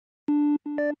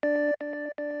Welcome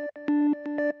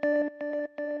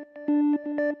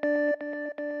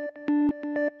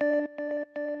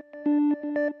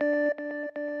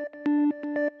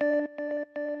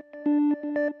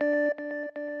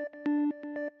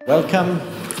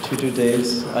to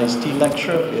today's IST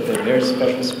Lecture with a very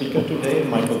special speaker today,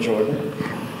 Michael Jordan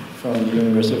from the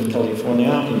University of California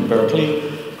in Berkeley.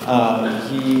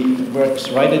 He works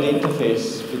right at the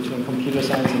interface between computer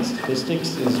science and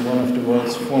statistics, is one of the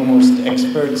world's foremost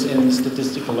experts in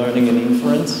statistical learning and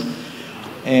inference,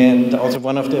 and also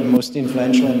one of the most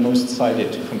influential and most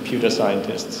cited computer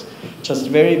scientists. Just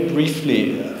very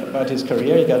briefly about his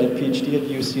career, he got a PhD at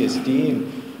UCSD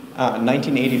in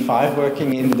 1985,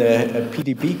 working in the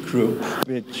PDB group,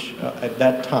 which at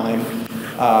that time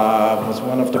was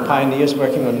one of the pioneers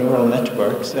working on neural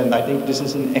networks. And I think this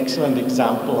is an excellent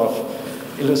example of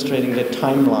illustrating the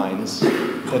timelines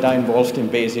that are involved in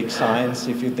basic science.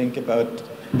 If you think about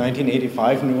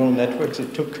 1985 neural networks,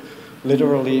 it took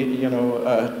literally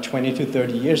 20 to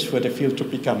 30 years for the field to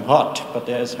become hot, but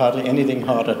there's hardly anything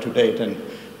harder today than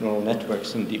neural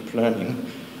networks and deep learning.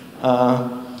 After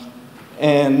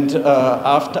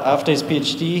his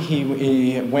PhD,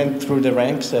 he went through the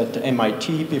ranks at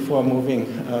MIT before moving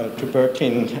to Berkeley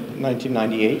in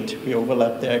 1998. We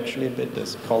overlapped there actually a bit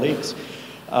as colleagues.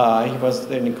 He was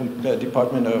then in the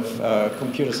Department of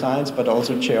Computer Science, but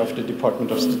also chair of the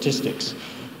Department of Statistics.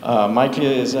 Michael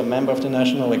is a member of the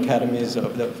National Academies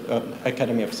of the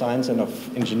Academy of Science and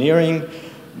of Engineering.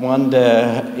 Won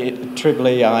the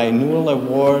AAAI Newell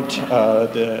Award,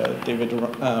 the David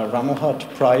Ramohat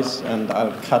Prize, and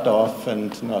I'll cut off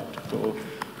and not go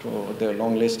to the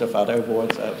long list of other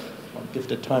awards. I'll give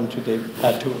the time to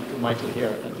Michael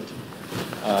here. And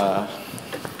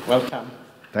welcome.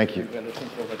 Thank you. We're looking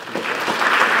forward to it.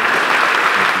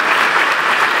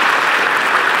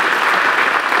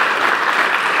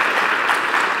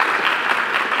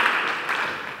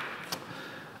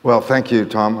 Well, thank you,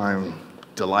 Tom. I'm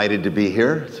delighted to be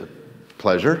here. It's a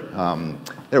pleasure.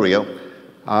 There we go.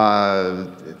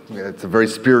 It's a very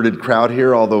spirited crowd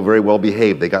here, although very well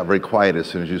behaved. They got very quiet as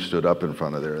soon as you stood up in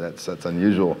front of there. That's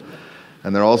unusual.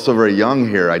 And they're also very young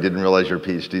here. I didn't realize your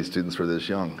PhD students were this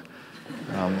young.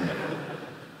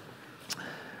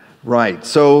 Right.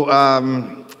 So,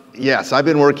 yes, I've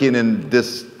been working in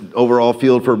this overall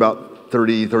field for about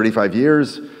 30, 35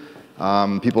 years.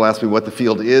 People ask me what the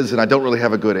field is, and I don't really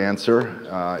have a good answer.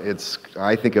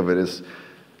 I think of it as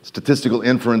statistical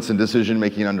inference and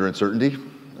decision-making under uncertainty.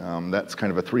 That's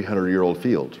kind of a 300-year-old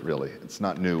field, really. It's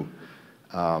not new.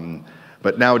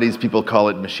 But nowadays, people call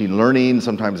it machine learning.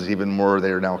 Sometimes it's even more,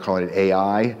 they're now calling it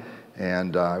AI.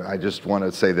 And I just want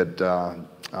to say that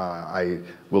I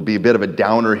will be a bit of a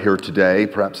downer here today,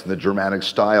 perhaps in the dramatic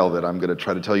style, that I'm going to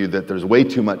try to tell you that there's way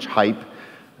too much hype.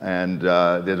 And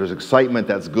there's excitement,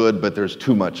 that's good, but there's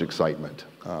too much excitement.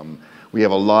 We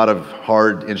have a lot of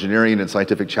hard engineering and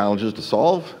scientific challenges to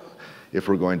solve if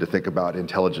we're going to think about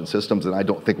intelligent systems, and I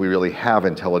don't think we really have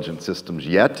intelligent systems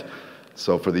yet.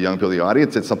 So for the young people in the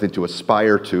audience, it's something to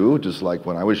aspire to, just like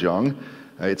when I was young.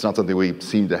 It's not something we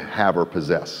seem to have or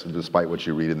possess, despite what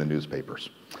you read in the newspapers.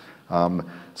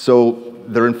 So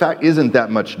there, in fact, isn't that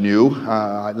much new.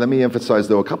 Let me emphasize,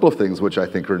 though, a couple of things which I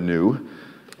think are new.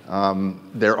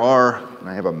 There are, and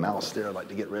I have a mouse there I'd like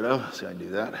to get rid of, see how I do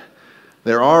that.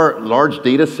 There are large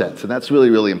data sets, and that's really,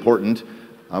 really important.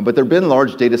 But there have been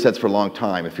large data sets for a long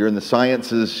time. If you're in the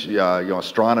sciences,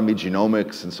 astronomy,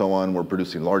 genomics, and so on, we're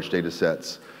producing large data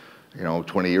sets,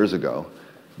 20 years ago.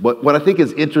 What I think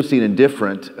is interesting and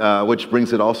different, which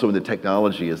brings it also into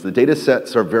technology, is the data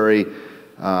sets are very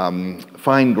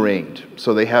fine-grained.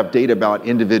 So they have data about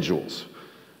individuals.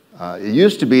 It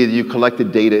used to be that you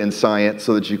collected data in science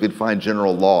so that you could find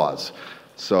general laws.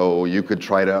 So you could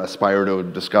try to aspire to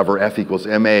discover F equals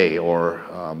MA, or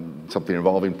something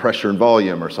involving pressure and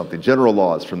volume, or something, general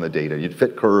laws from the data. You'd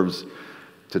fit curves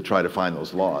to try to find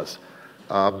those laws.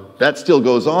 That still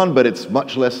goes on, but it's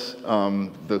much less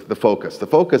the focus. The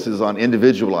focus is on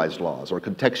individualized laws, or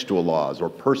contextual laws, or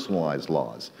personalized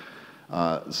laws.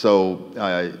 So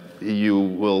you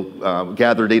will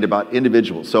gather data about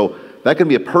individuals. So that can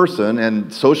be a person,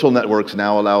 and social networks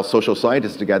now allow social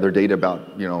scientists to gather data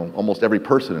about almost every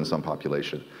person in some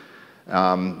population.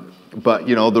 But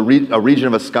a region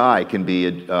of a sky can be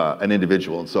an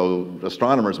individual, and so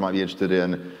astronomers might be interested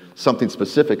in something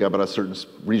specific about a certain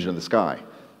region of the sky.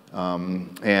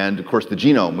 And of course, the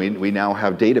genome, we now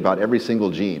have data about every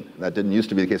single gene. That didn't used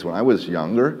to be the case when I was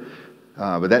younger,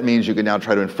 but that means you can now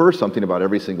try to infer something about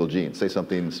every single gene, say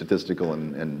something statistical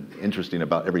and interesting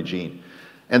about every gene.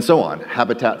 And so on,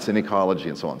 habitats and ecology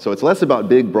and so on. So it's less about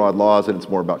big, broad laws, and it's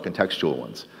more about contextual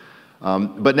ones.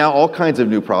 But now all kinds of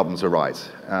new problems arise,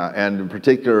 and in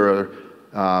particular,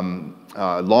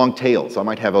 long tails. I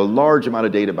might have a large amount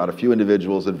of data about a few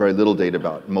individuals and very little data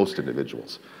about most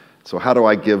individuals. So how do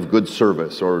I give good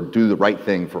service or do the right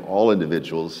thing for all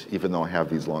individuals, even though I have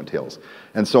these long tails?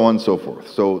 And so on and so forth.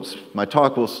 So my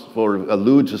talk will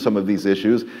allude to some of these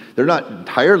issues. They're not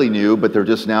entirely new, but they're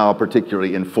just now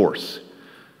particularly in force.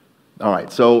 All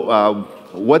right, so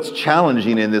what's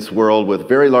challenging in this world with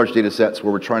very large data sets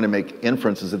where we're trying to make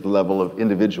inferences at the level of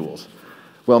individuals?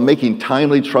 Well, making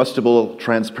timely, trustable,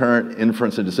 transparent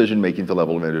inference and decision-making at the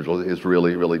level of individuals is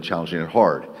really, really challenging and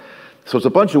hard. So it's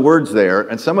a bunch of words there,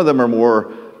 and some of them are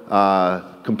more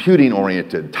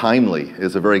computing-oriented. Timely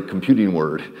is a very computing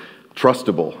word.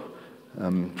 Trustable.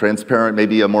 Transparent,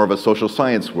 maybe more of a social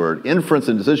science word. Inference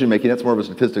and decision-making, that's more of a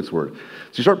statistics word.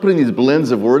 So you start putting these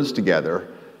blends of words together,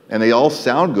 and they all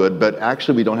sound good, but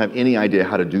actually we don't have any idea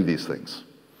how to do these things.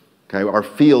 Okay? Our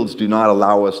fields do not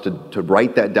allow us to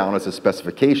write that down as a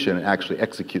specification and actually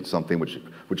execute something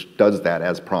which does that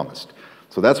as promised.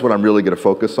 So that's what I'm really going to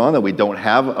focus on, that we don't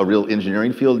have a real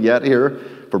engineering field yet here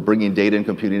for bringing data and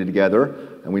computing together,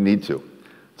 and we need to.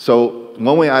 So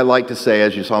one way I like to say,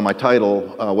 as you saw in my title,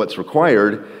 what's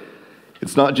required,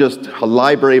 it's not just a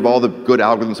library of all the good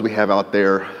algorithms we have out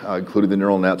there, including the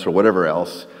neural nets or whatever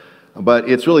else, but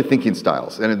it's really thinking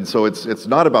styles. And so it's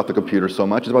not about the computer so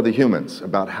much, it's about the humans,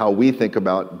 about how we think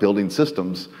about building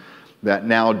systems that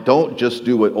now don't just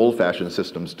do what old-fashioned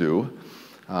systems do,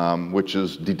 which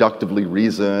is deductively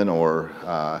reason or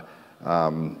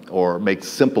make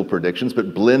simple predictions,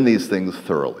 but blend these things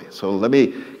thoroughly. So let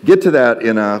me get to that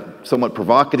in a somewhat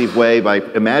provocative way by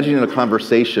imagining a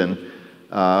conversation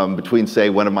between, say,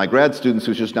 one of my grad students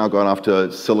who's just now gone off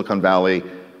to Silicon Valley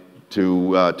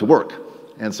to work.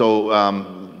 And so,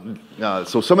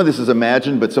 so some of this is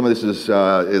imagined, but some of this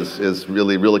is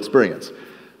really real experience.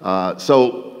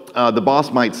 So the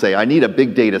boss might say, I need a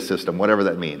big data system, whatever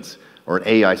that means, or an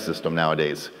AI system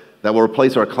nowadays, that will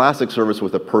replace our classic service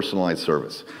with a personalized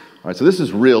service. All right, so this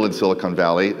is real in Silicon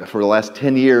Valley. For the last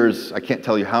 10 years, I can't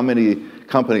tell you how many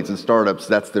companies and startups,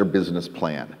 that's their business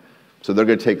plan. So they're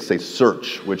going to take, say,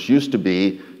 search, which used to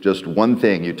be just one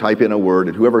thing. You type in a word,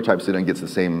 and whoever types it in gets the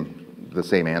same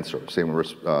answer, same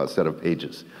set of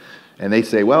pages. And they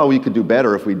say, well, we could do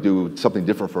better if we do something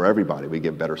different for everybody. We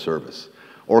get better service.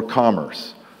 Or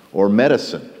commerce. Or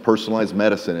medicine. Personalized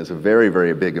medicine is a very,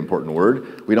 very big, important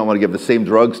word. We don't want to give the same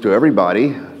drugs to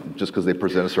everybody just because they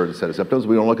present a certain set of symptoms.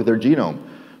 We don't look at their genome.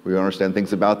 We don't understand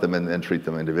things about them and then treat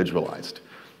them individualized.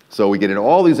 So we get into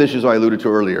all these issues I alluded to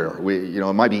earlier.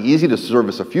 It might be easy to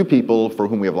service a few people for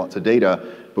whom we have lots of data,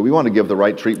 but we want to give the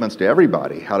right treatments to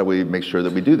everybody. How do we make sure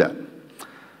that we do that?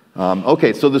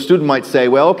 Okay, so the student might say,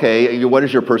 well, okay, what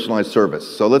is your personalized service?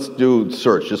 So let's do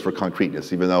search just for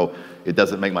concreteness, even though it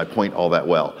doesn't make my point all that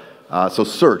well. So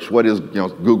search, what is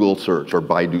Google search or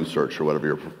Baidu search or whatever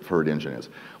your preferred engine is?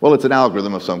 Well, it's an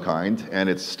algorithm of some kind, and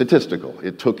it's statistical.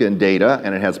 It took in data,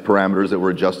 and it has parameters that were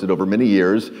adjusted over many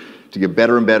years to give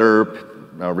better and better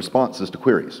responses to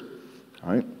queries.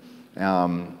 All right?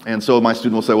 And so my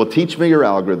student will say, well, teach me your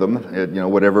algorithm,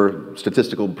 whatever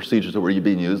statistical procedures that were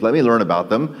being used, let me learn about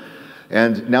them.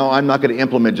 And now I'm not going to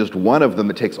implement just one of them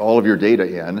that takes all of your data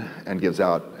in and gives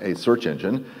out a search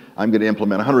engine. I'm going to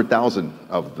implement 100,000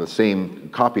 of the same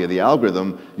copy of the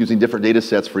algorithm using different data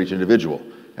sets for each individual.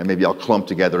 And maybe I'll clump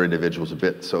together individuals a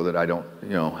bit so that I don't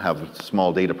have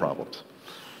small data problems.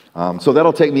 So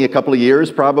that'll take me a couple of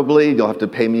years probably. You'll have to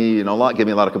pay me a lot, give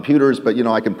me a lot of computers, but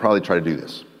I can probably try to do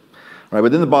this. All right,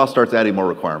 but then the boss starts adding more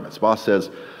requirements. Boss says,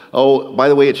 oh, by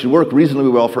the way, it should work reasonably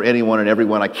well for anyone and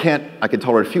everyone. I can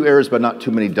tolerate a few errors, but not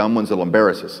too many dumb ones that'll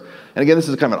embarrass us. And again, this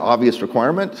is kind of an obvious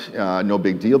requirement, no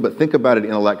big deal, but think about it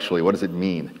intellectually. What does it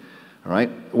mean? All right,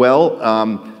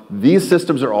 well, these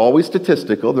systems are always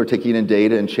statistical. They're taking in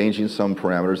data and changing some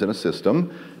parameters in a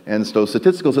system. And so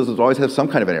statistical systems always have some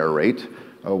kind of an error rate.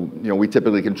 We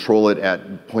typically control it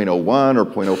at 0.01 or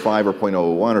 0.05 or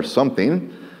 0.01 or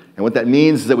something. And what that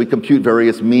means is that we compute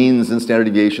various means and standard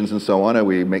deviations and so on, and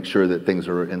we make sure that things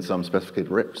are in some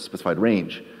specified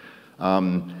range.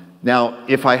 Now,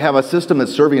 if I have a system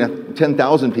that's serving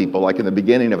 10,000 people, like in the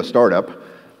beginning of a startup,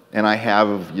 and I have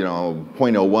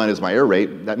 0.01 as my error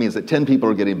rate, that means that 10 people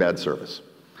are getting bad service.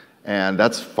 And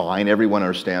that's fine. Everyone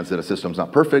understands that a system's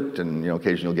not perfect, and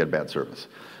occasionally you'll get bad service.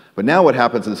 But now what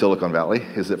happens in Silicon Valley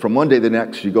is that from one day to the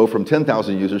next, you go from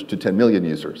 10,000 users to 10 million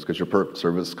users because your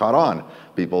service caught on.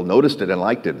 People noticed it and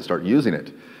liked it and started using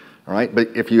it. All right? But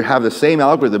if you have the same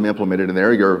algorithm implemented in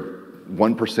there, your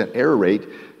 1% error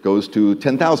rate goes to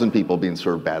 10,000 people being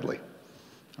served badly.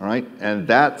 all right? And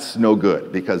that's no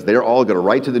good because they're all going to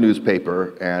write to the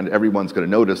newspaper and everyone's going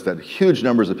to notice that huge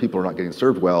numbers of people are not getting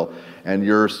served well and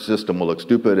your system will look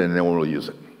stupid and no one will use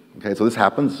it. Okay, so this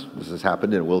happens, this has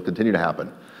happened and it will continue to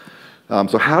happen.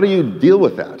 So how do you deal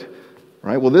with that?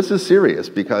 Right? Well, this is serious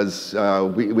because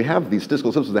we have these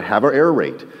statistical systems that have our error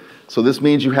rate. So this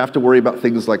means you have to worry about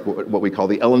things like what we call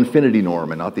the L infinity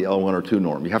norm and not the L1 or 2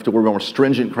 norm. You have to worry about more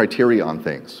stringent criteria on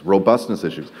things, robustness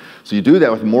issues. So you do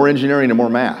that with more engineering and more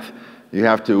math. You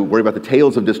have to worry about the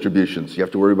tails of distributions. You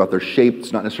have to worry about their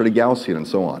shapes, not necessarily Gaussian, and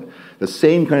so on. The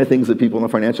same kind of things that people in the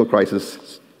financial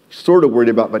crisis sort of worried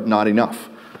about, but not enough.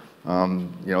 You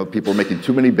know, people were making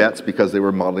too many bets because they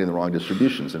were modeling the wrong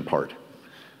distributions in part.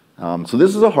 So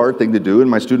this is a hard thing to do,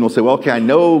 and my student will say, well, okay, I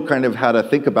know kind of how to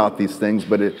think about these things,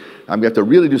 but I'm going to have to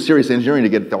really do serious engineering to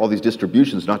get to all these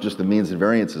distributions, not just the means and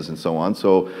variances and so on.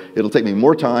 So it'll take me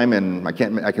more time, and I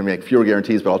can make fewer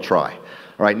guarantees, but I'll try.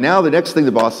 All right, now the next thing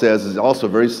the boss says is also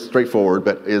very straightforward,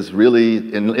 but is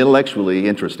really intellectually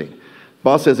interesting.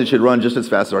 Boss says it should run just as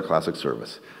fast as our classic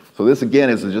service. So this, again,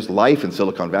 is just life in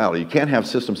Silicon Valley. You can't have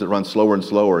systems that run slower and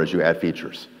slower as you add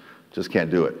features. Just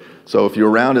can't do it. So if you're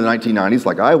around in the 1990s,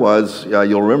 like I was,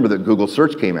 you'll remember that Google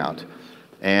Search came out.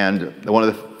 And one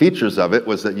of the features of it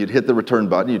was that you'd hit the return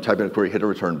button, you'd type in a query, hit a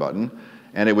return button,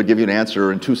 and it would give you an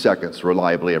answer in 2 seconds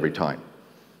reliably every time.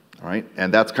 All right?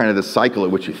 And that's kind of the cycle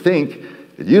at which you think.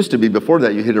 It used to be before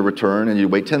that you hit a return and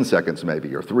you'd wait 10 seconds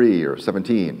maybe, or 3, or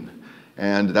 17.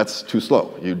 And that's too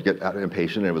slow. You'd get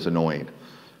impatient and it was annoying.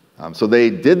 So they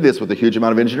did this with a huge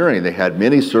amount of engineering. They had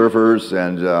many servers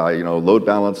and you know, load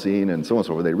balancing and so on and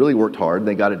so forth. They really worked hard and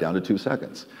they got it down to 2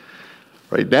 seconds.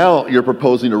 Right now, you're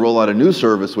proposing to roll out a new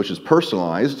service which is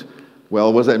personalized.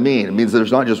 Well, what does that mean? It means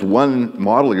there's not just one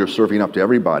model you're serving up to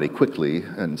everybody quickly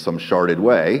in some sharded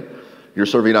way. You're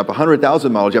serving up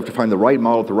 100,000 models. You have to find the right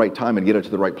model at the right time and get it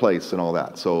to the right place and all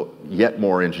that. So yet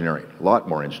more engineering, a lot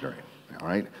more engineering, all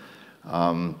right?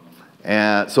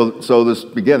 And so this,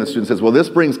 again, the student says, well, this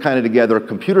brings kind of together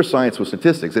computer science with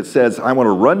statistics. It says, I want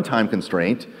a runtime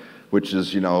constraint, which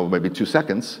is, you know, maybe 2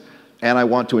 seconds, and I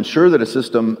want to ensure that a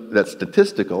system that's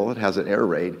statistical, it has an error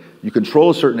rate, you control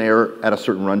a certain error at a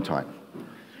certain runtime,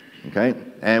 okay?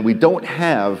 And we don't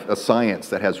have a science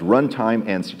that has runtime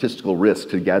and statistical risk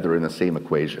together in the same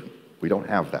equation. We don't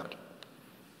have that.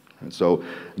 And so,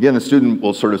 again, the student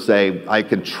will sort of say, I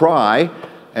can try,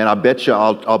 and I bet you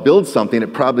I'll build something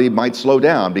that probably might slow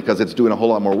down because it's doing a whole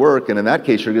lot more work, and in that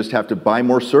case, you just have to buy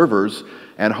more servers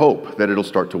and hope that it'll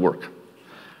start to work.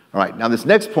 All right, now this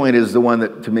next point is the one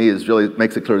that, to me, is really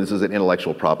makes it clear this is an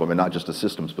intellectual problem and not just a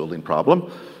systems building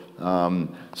problem.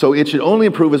 So it should only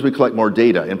improve as we collect more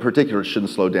data. In particular, it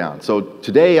shouldn't slow down. So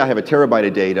today, I have a terabyte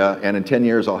of data, and in 10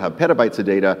 years, I'll have petabytes of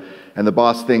data, and the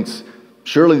boss thinks,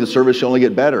 surely the service should only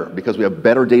get better because we have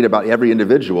better data about every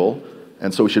individual,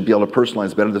 and so we should be able to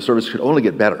personalize better. The service should only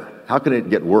get better. How can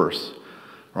it get worse?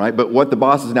 All right? But what the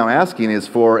boss is now asking is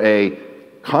for a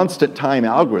constant time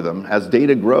algorithm. As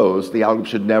data grows, the algorithm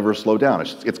should never slow down.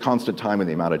 It's constant time in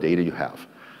the amount of data you have.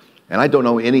 And I don't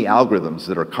know any algorithms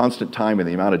that are constant time in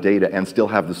the amount of data and still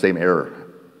have the same error.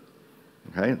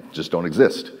 Okay? Just don't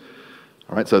exist.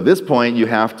 All right? So at this point, you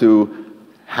have to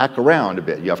hack around a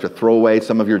bit. You have to throw away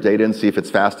some of your data and see if it's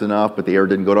fast enough, but the error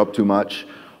didn't go up too much.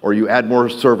 Or you add more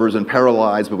servers and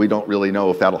parallelize, but we don't really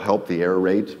know if that'll help the error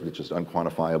rate, which is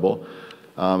unquantifiable.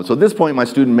 So at this point, my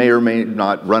student may or may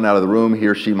not run out of the room. He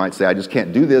or she might say, I just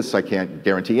can't do this. I can't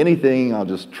guarantee anything. I'll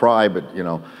just try, but you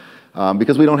know,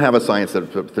 because we don't have a science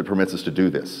that permits us to do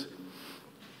this.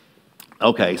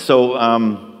 Okay, so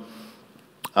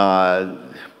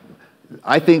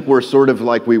I think we're sort of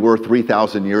like we were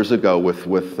 3,000 years ago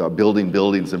with building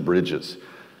buildings and bridges.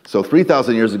 So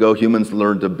 3,000 years ago, humans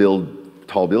learned to build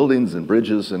tall buildings and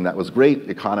bridges, and that was great.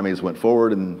 Economies went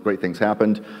forward and great things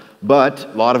happened. But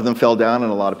a lot of them fell down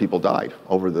and a lot of people died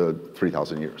over the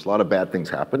 3,000 years. A lot of bad things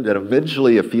happened, and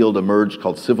eventually a field emerged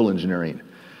called civil engineering,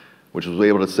 which was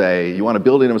able to say, you want a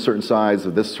building of a certain size,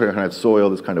 with this kind of soil,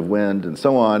 this kind of wind, and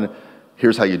so on.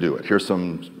 Here's how you do it. Here's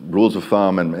some rules of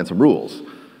thumb and some rules.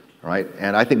 All right?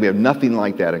 And I think we have nothing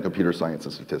like that in computer science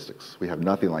and statistics. We have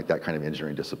nothing like that kind of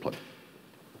engineering discipline.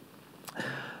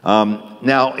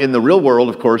 Now, in the real world,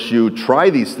 of course, you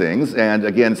try these things, and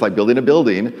again, it's like building a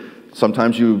building.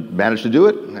 Sometimes you manage to do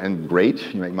it, and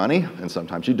great, you make money, and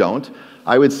sometimes you don't.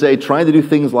 I would say trying to do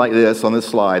things like this on this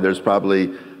slide, there's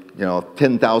probably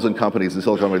 10,000 companies in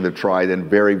Silicon Valley that have tried, and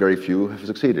very, very few have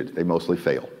succeeded. They mostly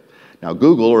fail. Now,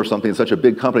 Google or something, such a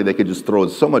big company, they could just throw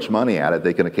so much money at it,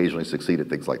 they can occasionally succeed at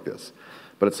things like this.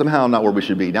 But it's somehow not where we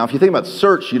should be. Now, if you think about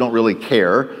search, you don't really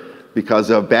care, because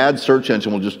a bad search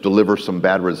engine will just deliver some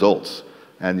bad results.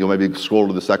 and you'll maybe scroll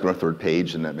to the second or third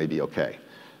page, and that may be okay.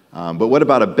 But what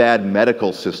about a bad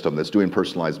medical system that's doing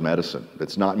personalized medicine,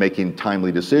 that's not making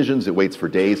timely decisions, it waits for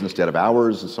days instead of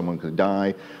hours, and someone could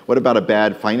die? What about a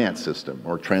bad finance system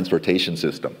or transportation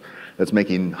system that's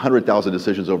making 100,000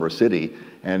 decisions over a city,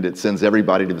 and it sends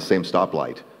everybody to the same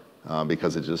stoplight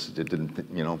because it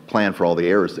didn't plan for all the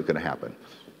errors that could happen,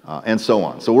 and so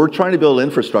on. So we're trying to build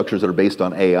infrastructures that are based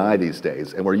on AI these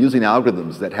days, and we're using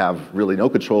algorithms that have really no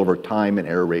control over time and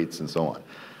error rates and so on.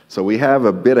 So we have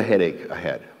a bit of headache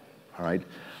ahead. All right.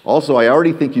 Also, I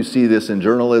already think you see this in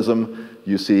journalism.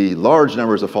 You see large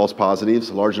numbers of false positives,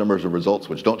 large numbers of results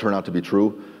which don't turn out to be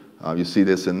true. You see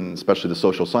this in especially the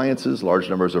social sciences, large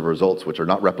numbers of results which are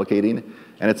not replicating.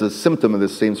 And it's a symptom of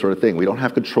this same sort of thing. We don't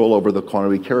have control over the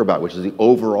quantity we care about, which is the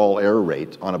overall error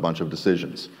rate on a bunch of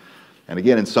decisions. And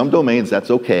again, in some domains,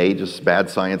 that's okay, just bad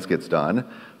science gets done.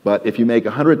 But if you make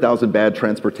 100,000 bad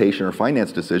transportation or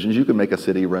finance decisions, you can make a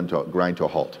city grind to a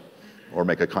halt, or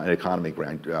make an economy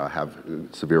have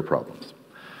severe problems.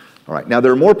 All right, now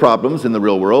there are more problems in the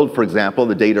real world. For example,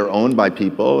 the data are owned by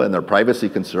people and there are privacy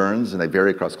concerns and they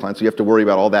vary across clients, so you have to worry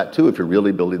about all that too if you're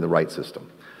really building the right system.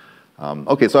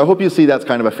 Okay, so I hope you see that's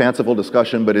kind of a fanciful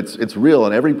discussion, but it's real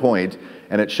on every point,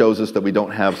 and it shows us that we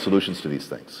don't have solutions to these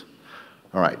things.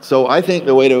 All right, so I think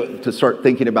the way to start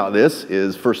thinking about this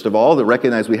is, first of all, to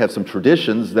recognize we have some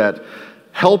traditions that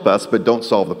help us but don't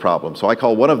solve the problem. So I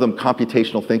call one of them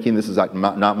computational thinking. This is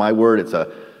not my word. It's a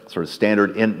sort of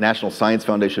standard National Science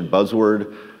Foundation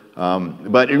buzzword.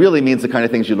 But it really means the kind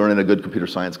of things you learn in a good computer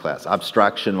science class: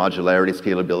 abstraction, modularity,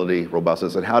 scalability,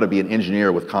 robustness, and how to be an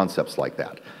engineer with concepts like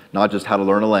that. Not just how to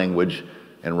learn a language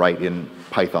and write in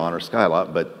Python or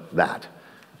Scilab, but that.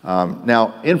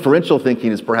 Now, inferential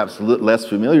thinking is perhaps less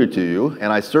familiar to you,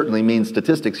 and I certainly mean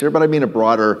statistics here, but I mean a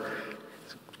broader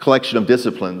collection of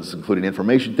disciplines, including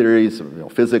information theories,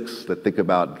 physics, that think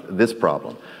about this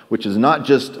problem, which is not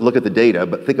just look at the data,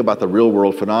 but think about the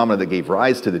real-world phenomena that gave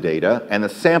rise to the data and the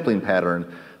sampling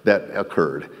pattern that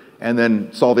occurred, and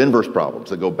then solve inverse problems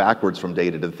that go backwards from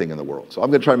data to the thing in the world. So I'm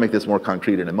going to try to make this more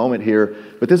concrete in a moment here,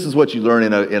 but this is what you learn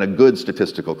in a good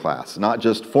statistical class, not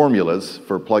just formulas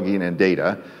for plugging in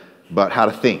data, but how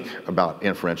to think about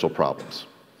inferential problems.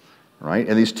 Right?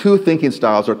 And these two thinking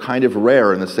styles are kind of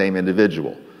rare in the same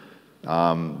individual.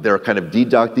 They're kind of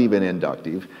deductive and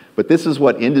inductive, but this is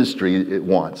what industry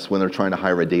wants when they're trying to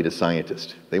hire a data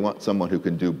scientist. They want someone who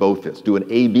can do both this. Do an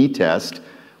A/B test,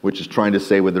 which is trying to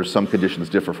say whether some conditions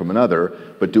differ from another,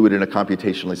 but do it in a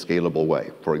computationally scalable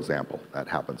way, for example. That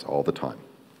happens all the time.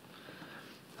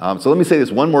 So let me say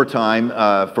this one more time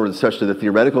for especially the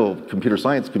theoretical computer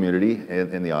science community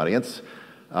in the audience,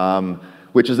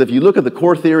 which is if you look at the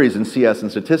core theories in CS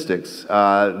and statistics,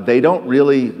 they don't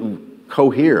really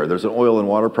cohere. There's an oil and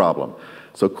water problem.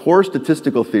 So core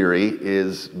statistical theory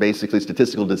is basically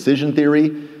statistical decision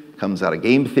theory, comes out of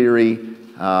game theory.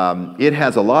 It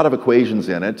has a lot of equations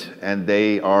in it, and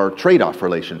they are trade-off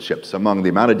relationships among the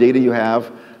amount of data you have,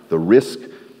 the risk,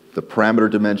 the parameter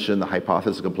dimension, the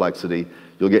hypothesis complexity.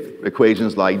 You'll get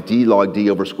equations like d log d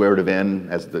over square root of n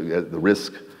as the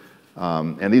risk.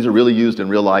 And these are really used in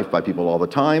real life by people all the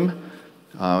time.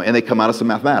 And they come out of some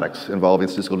mathematics involving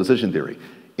statistical decision theory.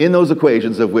 In those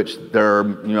equations, of which there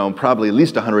are probably at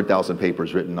least 100,000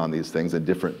 papers written on these things in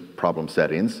different problem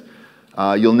settings,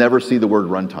 you'll never see the word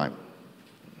runtime.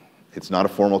 It's not a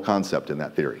formal concept in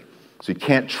that theory. So you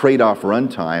can't trade off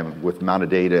runtime with amount of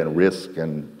data and risk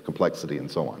and complexity and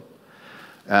so on.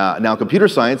 Now, in computer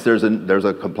science, there's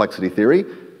a complexity theory.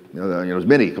 There's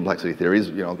many complexity theories,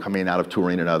 coming out of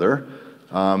Turing and other.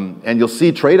 And you'll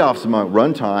see trade-offs among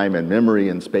runtime and memory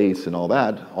and space and all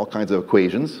that, all kinds of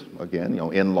equations, again,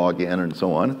 n log n and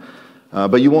so on.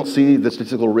 But you won't see the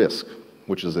statistical risk,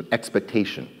 which is an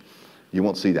expectation. You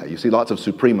won't see that. You see lots of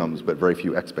supremums, but very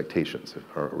few expectations,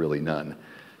 or really none.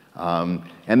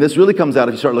 And this really comes out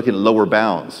if you start looking at lower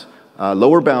bounds.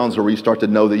 Lower bounds are where you start to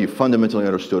know that you fundamentally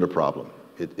understood a problem.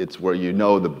 It's where you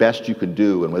know the best you can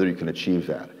do and whether you can achieve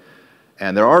that.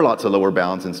 And there are lots of lower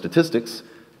bounds in statistics,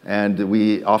 and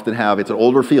we often have, it's an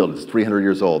older field, it's 300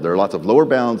 years old. There are lots of lower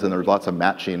bounds and there's lots of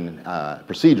matching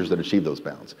procedures that achieve those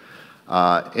bounds.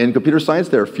 In computer science,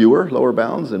 there are fewer lower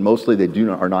bounds, and mostly they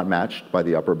are not matched by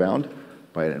the upper bound,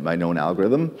 by known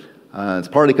algorithm. It's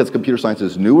partly because computer science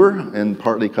is newer, and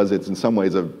partly because it's in some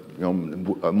ways a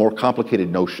more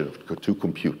complicated notion to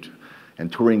compute.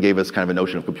 And Turing gave us kind of a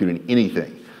notion of computing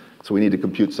anything. So we need to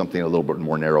compute something a little bit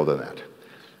more narrow than that.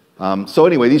 So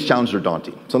anyway, these challenges are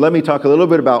daunting. So let me talk a little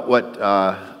bit about what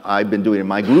I've been doing in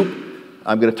my group.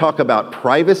 I'm going to talk about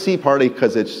privacy, partly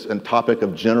because it's a topic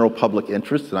of general public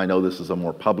interest, and I know this is a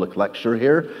more public lecture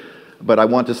here. but I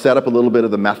want to set up a little bit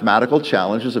of the mathematical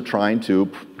challenges of trying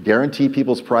to guarantee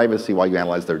people's privacy while you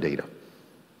analyze their data.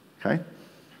 Okay?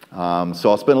 So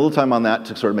I'll spend a little time on that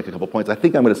to sort of make a couple points. I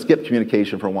think I'm going to skip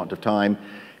communication for want of time.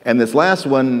 And this last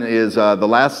one is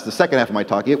the second half of my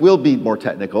talk. It will be more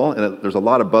technical, and there's a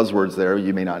lot of buzzwords there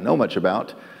you may not know much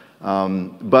about.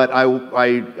 But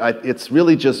it's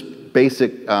really just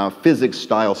basic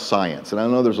physics-style science. And I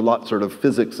know there's a lot sort of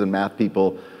physics and math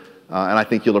people, and I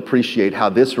think you'll appreciate how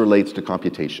this relates to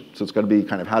computation. So it's going to be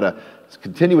kind of how to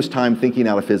continuous time thinking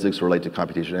out of physics relate to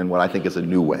computation in what I think is a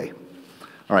new way.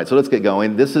 All right, so let's get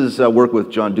going. This is work with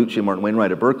John Ducci and Martin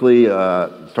Wainwright at Berkeley,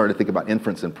 starting to think about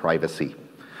inference and privacy.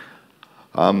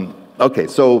 Okay,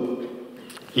 so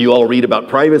you all read about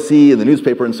privacy in the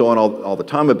newspaper and so on all the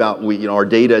time about our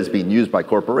data is being used by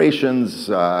corporations.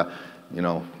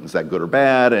 Is that good or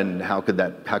bad? And how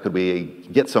could we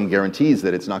get some guarantees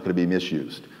that it's not going to be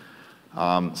misused?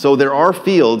 So there are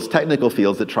fields, technical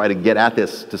fields, that try to get at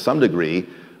this to some degree.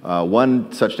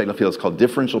 One such technical field is called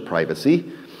differential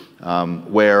privacy,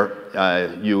 where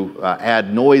you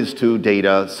add noise to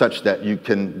data such that you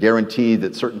can guarantee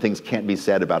that certain things can't be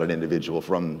said about an individual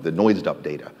from the noised up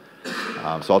data.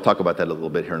 So I'll talk about that a little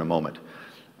bit here in a moment.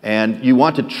 And you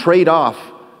want to trade off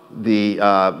the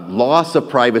loss of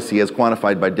privacy as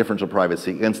quantified by differential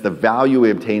privacy against the value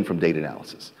we obtain from data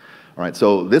analysis. All right,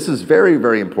 so this is very,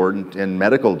 very important in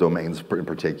medical domains in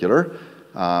particular.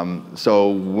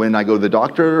 So when I go to the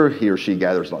doctor, he or she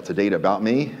gathers lots of data about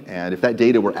me, and if that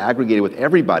data were aggregated with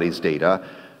everybody's data,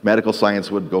 medical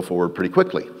science would go forward pretty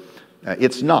quickly.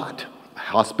 It's not.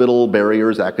 Hospital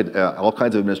barriers, all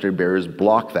kinds of administrative barriers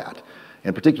block that.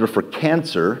 In particular for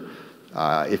cancer,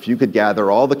 if you could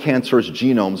gather all the cancerous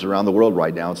genomes around the world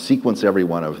right now, sequence every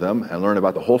one of them, and learn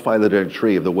about the whole phylogenetic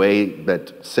tree of the way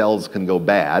that cells can go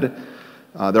bad,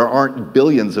 there aren't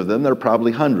billions of them, there are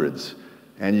probably hundreds.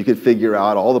 And you could figure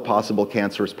out all the possible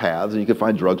cancerous paths, and you could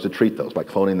find drugs to treat those by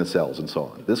cloning the cells and so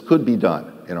on. This could be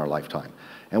done in our lifetime.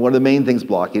 And one of the main things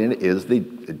blocking it is the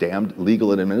damned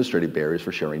legal and administrative barriers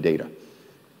for sharing data.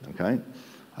 Okay?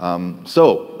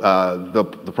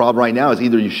 The problem right now is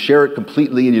either you share it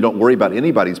completely and you don't worry about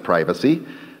anybody's privacy.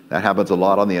 That happens a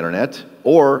lot on the internet.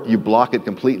 Or you block it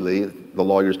completely. The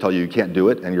lawyers tell you you can't do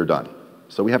it, and you're done.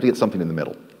 So we have to get something in the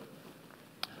middle.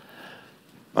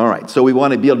 All right, so we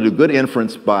want to be able to do good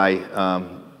inference by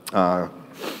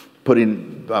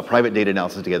putting private data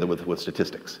analysis together with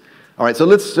statistics. All right, so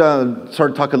let's start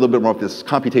to talk a little bit more about this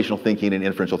computational thinking and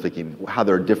inferential thinking, how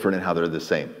they're different and how they're the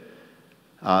same.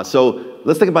 So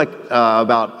let's think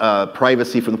about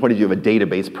privacy from the point of view of a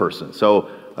database person. So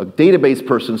a database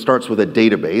person starts with a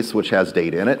database which has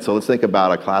data in it. So let's think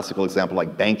about a classical example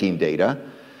like banking data.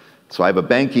 So I have a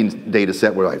banking data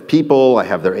set where I have people, I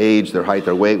have their age, their height,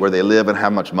 their weight, where they live, and how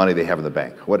much money they have in the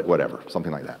bank, whatever,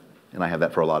 something like that. And I have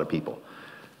that for a lot of people.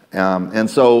 In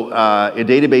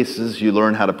databases, you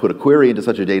learn how to put a query into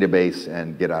such a database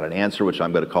and get out an answer, which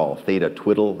I'm going to call theta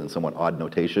twiddle in somewhat odd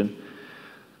notation.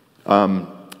 And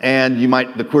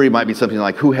the query might be something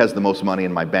like, who has the most money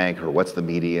in my bank, or what's the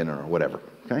median, or whatever.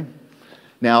 Okay?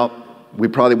 Now, we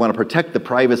probably want to protect the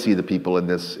privacy of the people in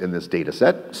this data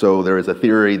set. So there is a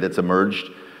theory that's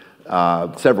emerged,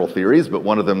 several theories, but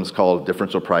one of them is called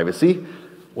differential privacy,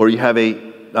 where you have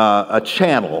a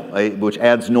channel which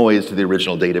adds noise to the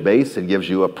original database and gives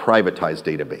you a privatized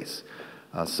database.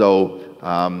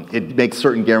 It makes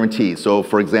certain guarantees. So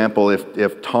for example,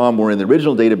 if Tom were in the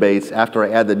original database, after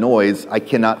I add the noise, I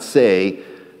cannot say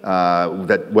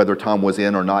whether Tom was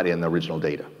in or not in the original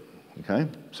data. Okay?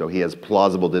 So he has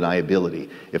plausible deniability.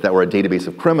 If that were a database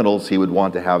of criminals, he would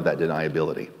want to have that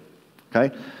deniability.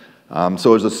 Okay? So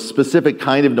there's a specific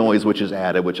kind of noise which is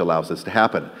added which allows this to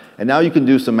happen. And now you can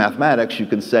do some mathematics. You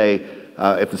can say,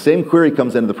 if the same query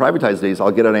comes into the privatized days,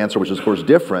 I'll get an answer which is of course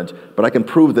different, but I can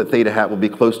prove that theta hat will be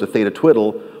close to theta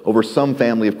twiddle over some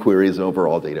family of queries and over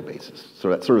all databases. So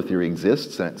that sort of theory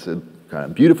exists, and it's a kind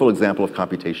of beautiful example of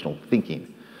computational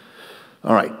thinking.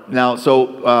 All right, now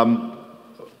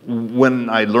when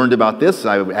I learned about this,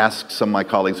 I asked some of my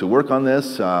colleagues who work on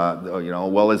this,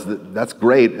 that's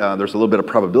great, there's a little bit of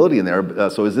probability in there,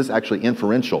 so is this actually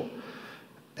inferential?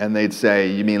 And they'd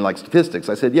say, you mean like statistics?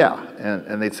 I said, yeah.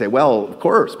 And they'd say, well, of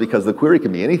course, because the query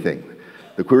can be anything.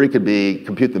 The query could be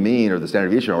compute the mean or the standard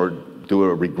deviation or do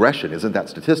a regression. Isn't that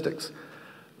statistics?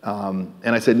 And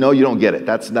I said, no, you don't get it.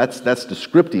 That's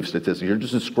descriptive statistics. You're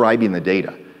just describing the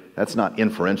data. That's not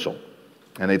inferential.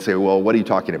 And they'd say, well, what are you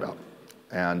talking about?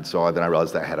 And so then I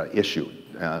realized that I had an issue.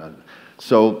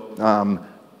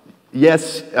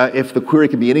 Yes, if the query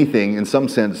can be anything, in some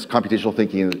sense, computational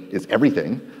thinking is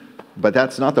everything. But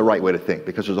that's not the right way to think,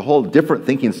 because there's a whole different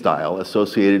thinking style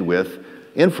associated with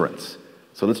inference.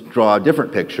 So let's draw a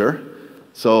different picture.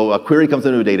 So a query comes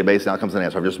into a database, now it comes an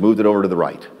answer. I've just moved it over to the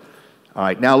right. All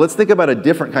right, now let's think about a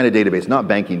different kind of database, not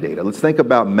banking data. Let's think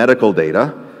about medical data,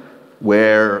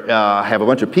 where I have a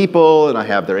bunch of people, and I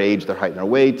have their age, their height, and their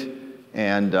weight,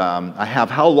 and I have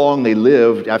how long they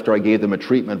lived after I gave them a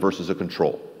treatment versus a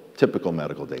control. Typical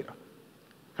medical data.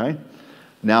 Okay?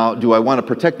 Now, do I want to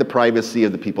protect the privacy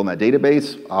of the people in that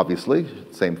database? Obviously,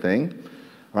 same thing.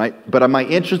 Right? But am I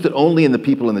interested only in the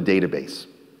people in the database?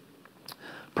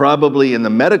 Probably in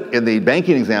the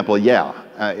banking example, yeah.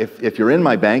 If you're in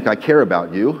my bank, I care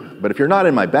about you. But if you're not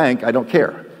in my bank, I don't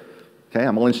care. Okay?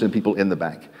 I'm only interested in people in the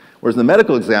bank. Whereas in the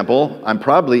medical example, I'm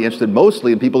probably interested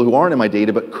mostly in people who aren't in my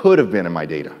data but could have been in my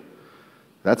data.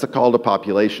 That's a call to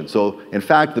population. So in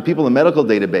fact, the people in the medical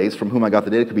database from whom I got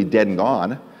the data could be dead and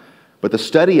gone, but the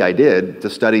study I did to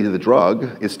study the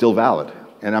drug is still valid.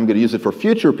 And I'm going to use it for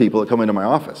future people that come into my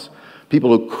office.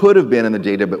 People who could have been in the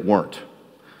data but weren't.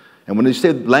 And when you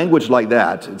say language like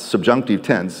that, it's subjunctive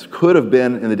tense, could have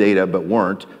been in the data but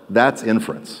weren't, that's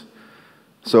inference.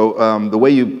 So the way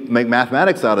you make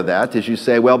mathematics out of that is you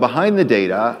say, well, behind the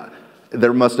data,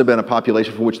 there must have been a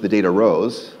population for which the data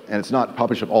rose, and it's not a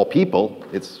population of all people,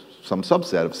 it's some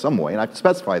subset of some way, and I have to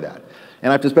specify that. And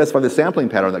I have to specify the sampling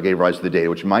pattern that gave rise to the data,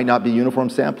 which might not be uniform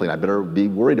sampling. I better be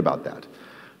worried about that.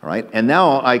 All right? And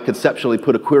now I conceptually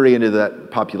put a query into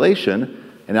that population,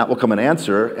 and that will come an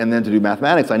answer, and then to do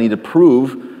mathematics, I need to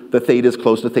prove that theta is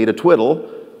close to theta twiddle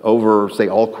over, say,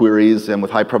 all queries and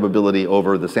with high probability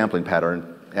over the sampling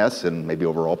pattern S and maybe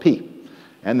over all P.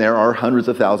 And there are hundreds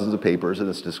of thousands of papers in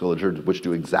the statistical literature which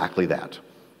do exactly that,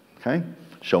 okay?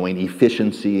 Showing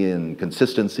efficiency and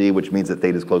consistency, which means that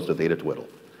theta is close to theta twiddle.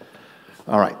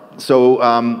 All right,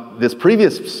 so this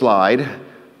previous slide,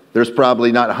 there's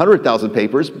probably not 100,000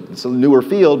 papers, it's a newer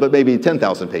field, but maybe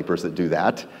 10,000 papers that do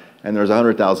that, and there's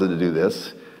 100,000 to do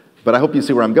this. But I hope you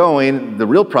see where I'm going. The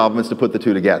real problem is to put the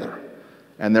two together.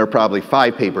 And there are probably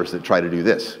 5 papers that try to do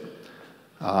this.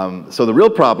 So the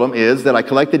real problem is that I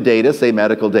collect the data, say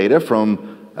medical data,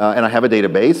 from, and I have a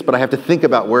database, but I have to think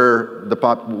about where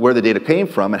the data came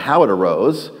from and how it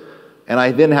arose. And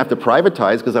I then have to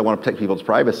privatize because I want to protect people's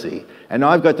privacy. And now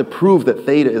I've got to prove that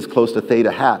theta is close to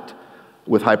theta hat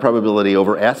with high probability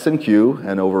over S and Q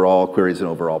and over all queries and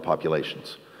over all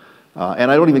populations.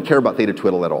 And I don't even care about theta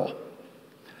twiddle at all.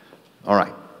 All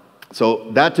right.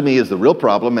 So that to me is the real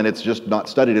problem, and it's just not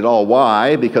studied at all.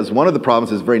 Why? Because one of the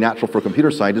problems is very natural for computer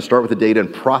scientists to start with the data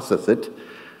and process it.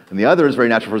 And the other is very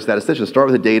natural for statisticians to start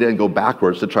with the data and go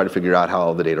backwards to try to figure out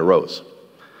how the data rose.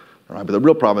 All right, but the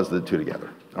real problem is the two together.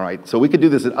 All right, so we could do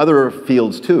this in other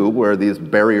fields too, where these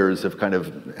barriers have kind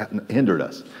of hindered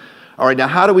us. All right, now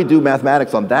how do we do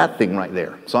mathematics on that thing right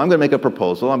there? So I'm going to make a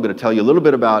proposal. I'm going to tell you a little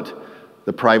bit about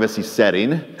the privacy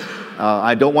setting.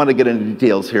 I don't want to get into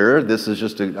details here. This is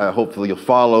just to, hopefully you'll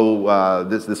follow,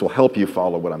 this will help you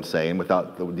follow what I'm saying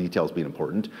without the details being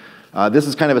important. This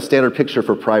is kind of a standard picture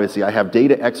for privacy. I have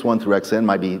data x1 through xn,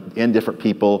 might be in different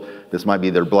people. This might be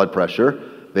their blood pressure.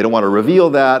 They don't want to reveal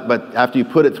that, but after you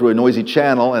put it through a noisy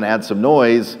channel and add some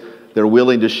noise, they're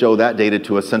willing to show that data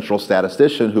to a central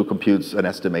statistician who computes an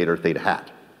estimator theta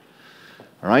hat.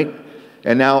 All right?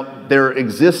 And now there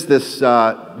exists this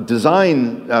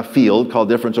design field called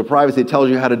differential privacy. It tells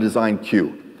you how to design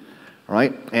Q. All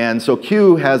right? And so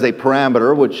Q has a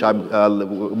parameter, which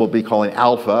we'll be calling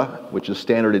alpha, which is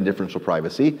standard in differential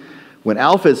privacy. When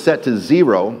alpha is set to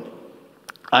 0,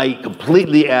 I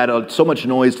completely add so much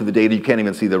noise to the data you can't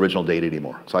even see the original data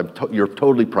anymore. So you're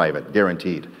totally private,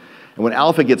 guaranteed. And when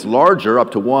alpha gets larger,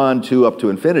 up to 1, 2, up to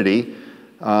infinity,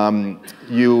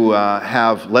 you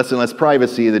have less and less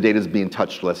privacy, the data is being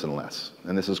touched less and less.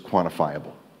 And this is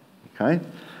quantifiable. Okay?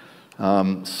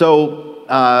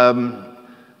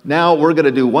 Now we're going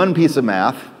to do one piece of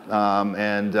math.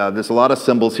 There's a lot of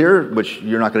symbols here, which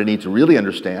you're not going to need to really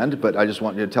understand, but I just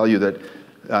want to tell you that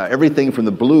everything from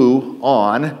the blue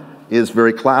on is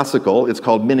very classical. It's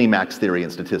called minimax theory in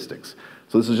statistics.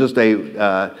 So this is just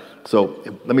so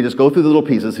let me just go through the little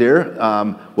pieces here.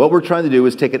 What we're trying to do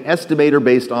is take an estimator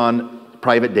based on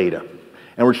private data,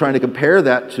 and we're trying to compare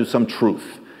that to some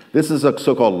truth. This is a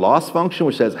so-called loss function,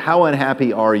 which says, how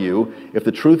unhappy are you if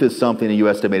the truth is something and you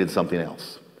estimated something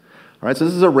else? All right, so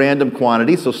this is a random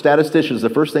quantity. So statisticians, the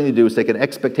first thing to do is take an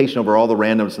expectation over all the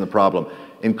randomness in the problem,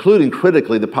 including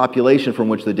critically the population from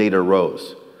which the data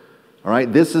arose. All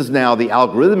right, this is now the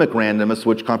algorithmic randomness,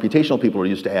 which computational people are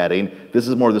used to adding. This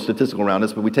is more the statistical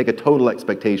randomness, but we take a total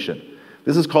expectation.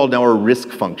 This is called now a risk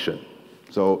function.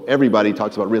 So everybody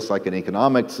talks about risk like in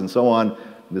economics and so on.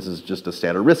 This is just a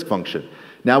standard risk function.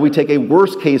 Now we take a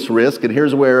worst case risk, and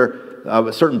here's where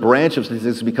a certain branch of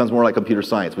statistics becomes more like computer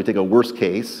science. We take a worst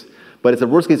case, but it's a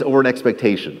worst case over an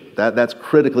expectation. That's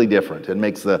critically different. It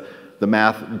makes the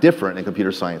math different in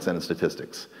computer science and in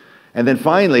statistics. And then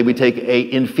finally, we take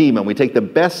a infimum. We take the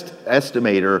best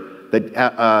estimator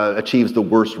that achieves the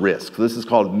worst risk. So this is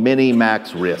called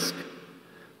mini-max risk.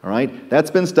 All right?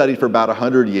 That's been studied for about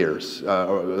 100 years.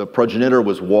 The progenitor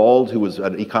was Wald, who was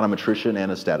an econometrician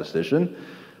and a statistician.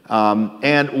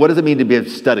 And what does it mean to be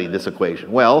studied, this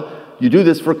equation? Well, you do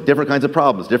this for different kinds of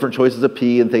problems, different choices of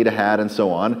p and theta hat and so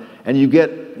on, and you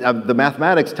get, the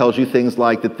mathematics tells you things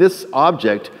like that this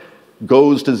object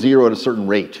goes to 0 at a certain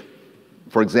rate.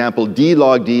 For example, d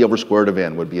log d over square root of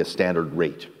n would be a standard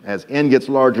rate. As n gets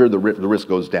larger, the risk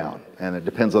goes down, and it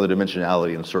depends on the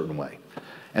dimensionality in a certain way.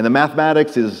 And the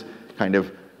mathematics is kind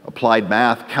of applied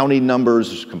math, counting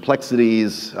numbers,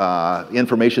 complexities,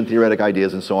 information theoretic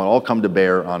ideas, and so on, all come to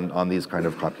bear on these kind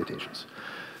of computations.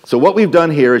 So what we've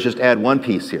done here is just add one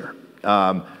piece here.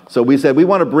 So we said we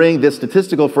want to bring this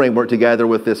statistical framework together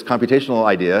with this computational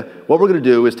idea. What we're going to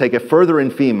do is take a further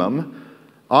infimum,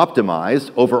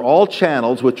 optimized over all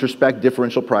channels with respect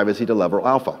differential privacy to level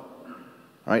alpha. All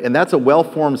right, and that's a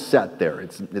well-formed set there.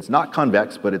 It's not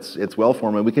convex, but it's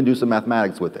well-formed, and we can do some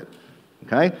mathematics with it.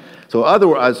 Okay? So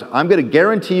otherwise, I'm going to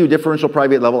guarantee you differential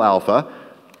private level alpha.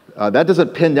 That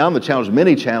doesn't pin down the channels.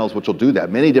 Many channels which will do that,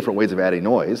 many different ways of adding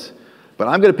noise. But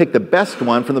I'm going to pick the best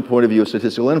one from the point of view of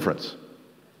statistical inference.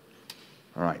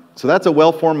 All right, so that's a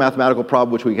well-formed mathematical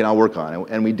problem which we can now work on,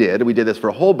 and we did. We did this for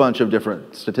a whole bunch of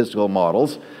different statistical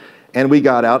models, and we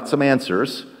got out some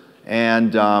answers.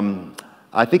 And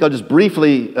I think I'll just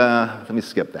briefly, let me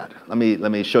skip that. Let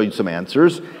me show you some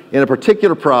answers. In a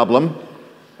particular problem,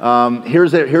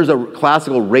 here's a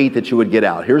classical rate that you would get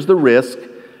out. Here's the risk,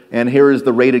 and here is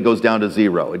the rate it goes down to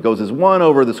 0. It goes as 1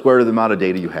 over the square root of the amount of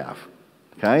data you have.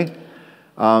 Okay?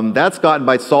 That's gotten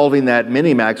by solving that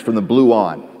minimax from the blue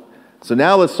on. So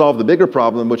now let's solve the bigger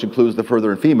problem, which includes the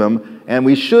further infimum, and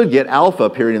we should get alpha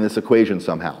appearing in this equation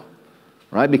somehow.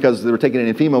 Right? Because we're taking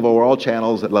an infimum over all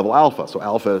channels at level alpha, so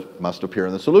alpha must appear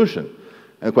in the solution.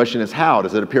 And the question is how?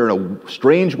 Does it appear in a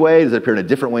strange way? Does it appear in a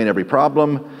different way in every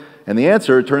problem? And the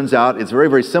answer, it turns out, it's very,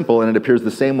 very simple, and it appears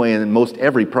the same way in most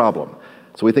every problem.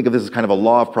 So we think of this as kind of a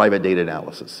law of private data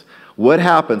analysis. What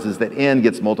happens is that n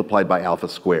gets multiplied by alpha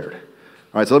squared.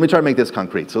 All right, so let me try to make this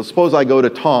concrete. So suppose I go to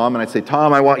Tom, and I say,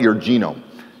 Tom, I want your genome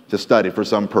to study for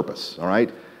some purpose, all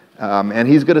right? And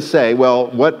he's going to say, well,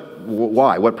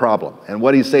 why? What problem? And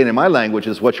what he's saying in my language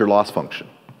is, what's your loss function?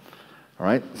 All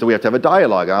right? So we have to have a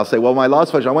dialogue. And I'll say, well, my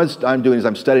loss function, what I'm doing is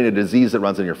I'm studying a disease that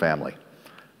runs in your family.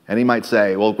 And he might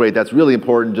say, well, great, that's really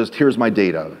important. Just here's my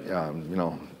data. You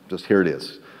know, just here it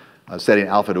is. Setting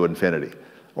alpha to infinity.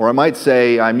 Or I might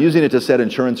say, I'm using it to set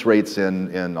insurance rates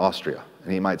in Austria.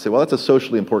 And he might say, well, that's a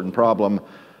socially important problem.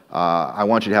 I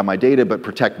want you to have my data, but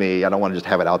protect me. I don't want to just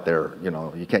have it out there. You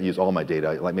know, you can't use all my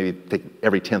data. Like maybe take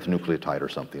every 10th nucleotide or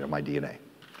something of my DNA.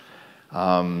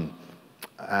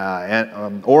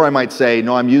 Or I might say,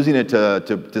 no, I'm using it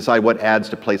to decide what ads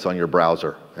to place on your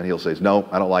browser. And he'll say, no,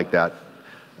 I don't like that.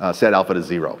 Set alpha to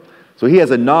 0. So he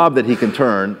has a knob that he can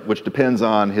turn, which depends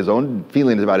on his own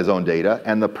feelings about his own data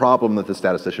and the problem that the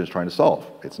statistician is trying to solve.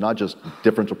 It's not just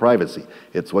differential privacy.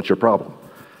 It's what's your problem.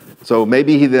 So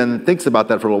maybe he then thinks about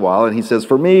that for a little while, and he says,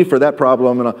 for me, for that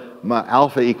problem, my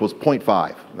alpha equals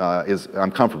 0.5.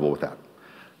 I'm comfortable with that.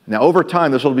 Now, over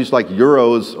time, this will be just like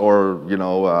euros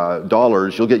or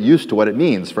dollars. You'll get used to what it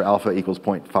means for alpha equals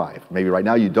 0.5. Maybe right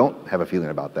now you don't have a feeling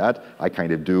about that. I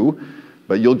kind of do.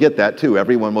 But you'll get that too.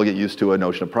 Everyone will get used to a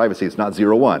notion of privacy. It's not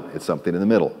 0, 1. It's something in the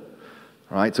middle.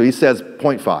 All right? So he says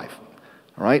 0.5. All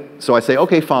right? So I say,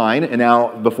 okay, fine. And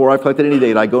now, before I've collected any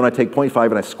data, I go and I take 0.5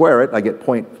 and I square it. I get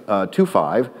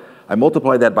 0.25. I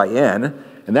multiply that by n.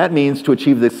 And that means to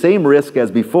achieve the same risk as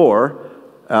before,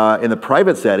 in the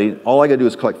private setting, all I got to do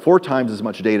is collect 4 times as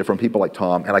much data from people like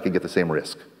Tom, and I can get the same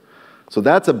risk. So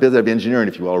that's a bit of engineering,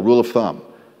 if you will, a rule of thumb.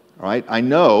 All right? I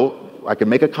know I can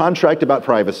make a contract about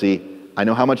privacy. I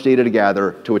know how much data to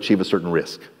gather to achieve a certain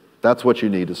risk. That's what you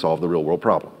need to solve the real-world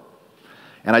problem.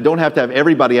 And I don't have to have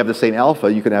everybody have the same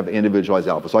alpha. You can have individualized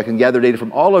alpha. So I can gather data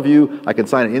from all of you. I can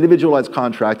sign an individualized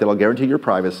contract that will guarantee your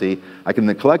privacy. I can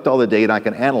then collect all the data. I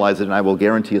can analyze it, and I will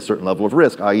guarantee a certain level of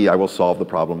risk, i.e. I will solve the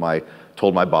problem I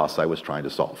told my boss I was trying to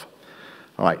solve.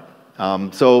 All right.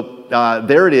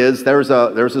 There it is. There's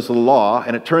this law,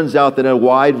 and it turns out that in a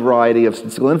wide variety of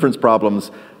statistical inference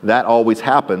problems, that always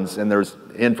happens, and there's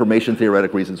information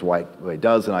theoretic reasons why it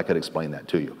does, and I could explain that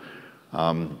to you.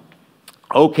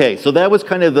 Okay, so that was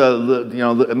kind of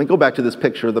let me go back to this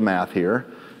picture of the math here.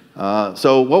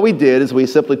 So what we did is we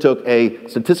simply took a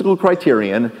statistical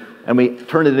criterion and we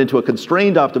turn it into a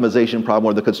constrained optimization problem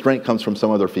where the constraint comes from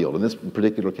some other field, in this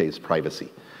particular case, privacy.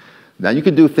 Now you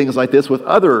can do things like this with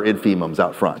other infimums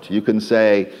out front. You can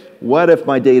say, what if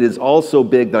my data is all so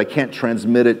big that I can't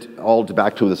transmit it all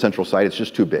back to the central site? It's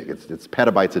just too big. It's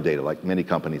petabytes of data, like many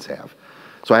companies have.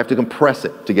 So I have to compress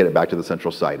it to get it back to the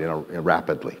central site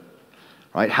rapidly.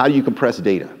 Right? How do you compress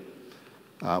data?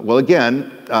 Well,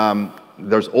 again,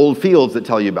 there's old fields that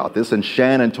tell you about this, and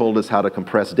Shannon told us how to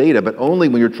compress data, but only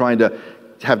when you're trying to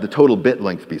have the total bit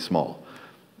length be small.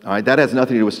 All right, that has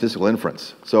nothing to do with statistical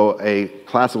inference. So a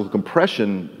classical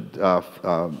compression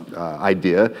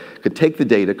idea could take the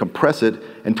data, compress it,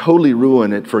 and totally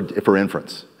ruin it for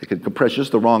inference. It could compress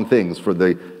just the wrong things for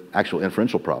the actual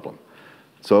inferential problem.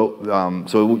 So,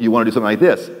 so you want to do something like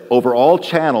this. Over all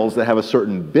channels that have a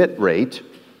certain bit rate,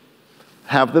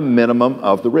 have the minimum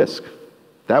of the risk.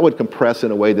 That would compress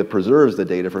in a way that preserves the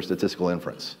data for statistical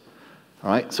inference. All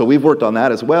right, so we've worked on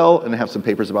that as well and have some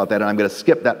papers about that, and I'm going to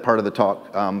skip that part of the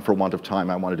talk for want of time.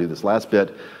 I want to do this last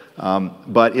bit.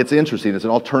 But it's interesting. It's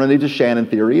an alternative to Shannon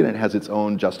theory, and it has its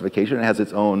own justification. It has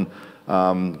its own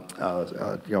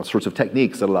sorts of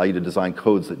techniques that allow you to design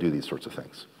codes that do these sorts of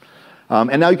things.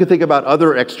 And now you can think about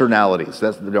other externalities.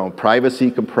 That's privacy,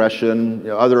 compression,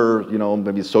 other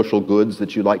maybe social goods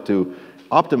that you'd like to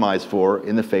optimize for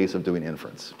in the face of doing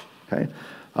inference. Okay.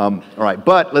 All right,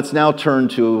 but let's now turn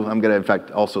to, I'm going to, in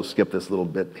fact, also skip this little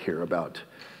bit here about,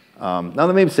 now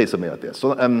let me say something about this.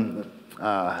 So, Tom,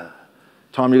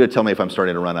 you're going to tell me if I'm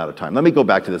starting to run out of time. Let me go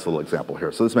back to this little example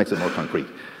here. So this makes it more concrete.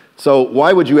 So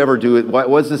why would you ever do it? What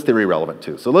is this theory relevant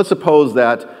to? So let's suppose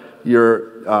that you're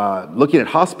looking at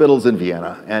hospitals in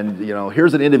Vienna, and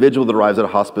here's an individual that arrives at a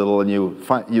hospital, and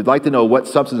you'd like to know what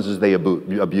substances they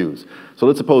abuse. So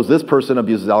let's suppose this person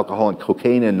abuses alcohol and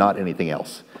cocaine and not anything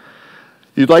else.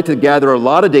 You'd like to gather a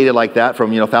lot of data like that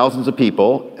from thousands of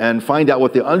people and find out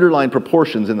what the underlying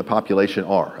proportions in the population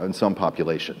are, in some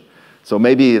population. So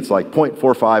maybe it's like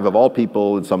 0.45 of all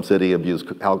people in some city abuse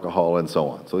alcohol and so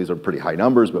on. So these are pretty high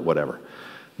numbers, but whatever.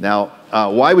 Now,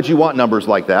 why would you want numbers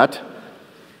like that?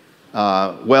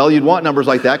 Well, you'd want numbers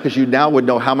like that because you now would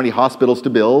know how many hospitals to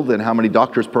build and how many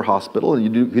doctors per hospital,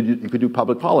 and you could do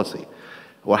public policy.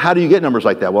 Well, how do you get numbers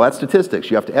like that? Well, that's statistics.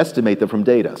 You have to estimate them from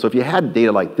data. So if you had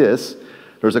data like this,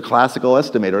 there's a classical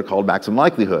estimator called maximum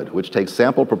likelihood, which takes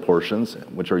sample proportions,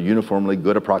 which are uniformly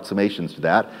good approximations to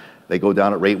that. They go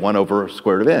down at rate 1 over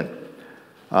square root of n.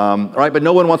 All right, but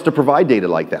no one wants to provide data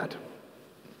like that.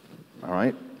 All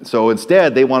right, so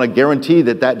instead, they want to guarantee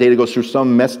that that data goes through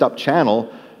some messed up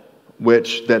channel,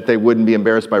 that they wouldn't be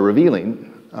embarrassed by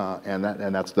revealing, and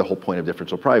that's the whole point of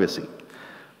differential privacy.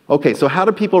 Okay, so how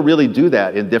do people really do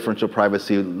that in differential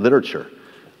privacy literature?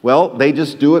 Well, they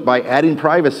just do it by adding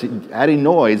privacy, adding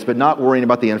noise, but not worrying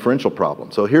about the inferential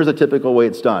problem. So here's a typical way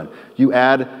it's done. You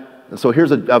add, so here's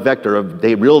a vector of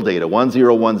real data, 1,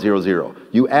 0, 1, 0, 0.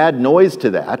 You add noise to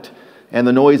that, and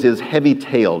the noise is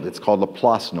heavy-tailed. It's called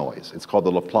Laplace noise. It's called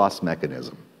the Laplace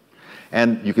mechanism.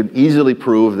 And you can easily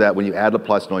prove that when you add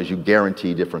Laplace noise, you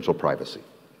guarantee differential privacy,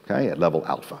 okay, at level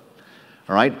alpha.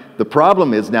 All right? The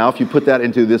problem is now, if you put that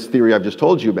into this theory I've just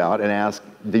told you about and ask,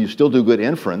 do you still do good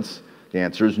inference? The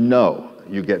answer is no.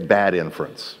 You get bad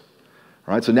inference.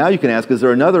 All right? So now you can ask, is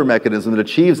there another mechanism that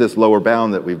achieves this lower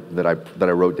bound that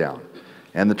I wrote down?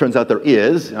 And it turns out there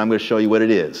is, and I'm going to show you what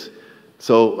it is.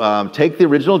 So take the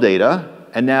original data,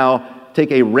 and now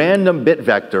take a random bit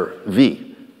vector, v.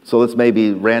 So let's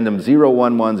maybe random 0,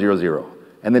 1, 1, 0, 0.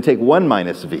 And then take 1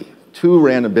 minus v, 2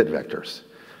 random bit vectors.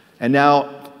 And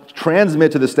now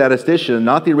transmit to the statistician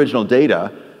not the original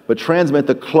data, but transmit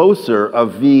the closer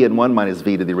of v and 1 minus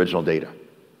v to the original data.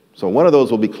 So one of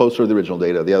those will be closer to the original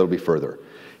data, the other will be further.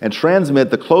 And transmit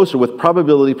the closer with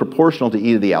probability proportional to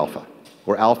e to the alpha,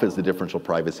 where alpha is the differential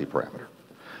privacy parameter,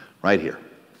 right here.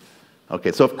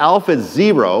 Okay, so if alpha is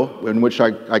 0, in which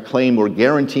I claim we're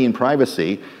guaranteeing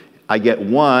privacy, I get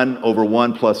 1 over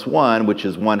 1 plus 1, which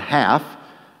is 1/2.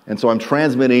 And so I'm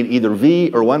transmitting either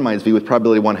v or 1 minus v with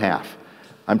probability 1/2.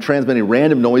 I'm transmitting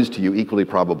random noise to you equally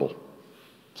probable.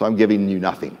 So I'm giving you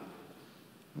nothing.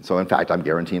 So in fact, I'm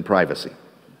guaranteeing privacy.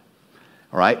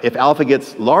 All right, if alpha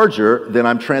gets larger, then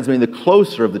I'm transmitting the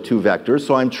closer of the 2 vectors,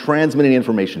 so I'm transmitting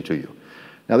information to you.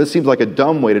 Now this seems like a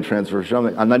dumb way to transfer.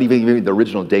 I'm not even giving you the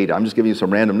original data. I'm just giving you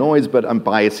some random noise, but I'm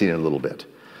biasing it a little bit.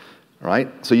 All right,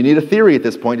 so you need a theory at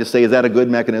this point to say, is that a good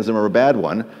mechanism or a bad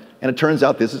one? And it turns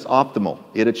out this is optimal.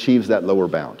 It achieves that lower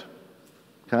bound.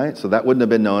 Okay, so that wouldn't have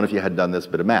been known if you had done this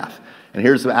bit of math. And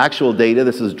here's the actual data.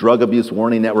 This is drug abuse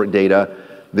warning network data.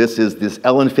 This is this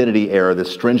L-infinity error, this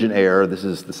stringent error. This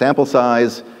is the sample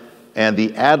size. And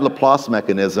the add Laplace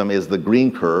mechanism is the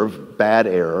green curve, bad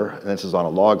error, and this is on a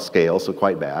log scale, so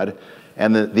quite bad.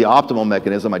 And the optimal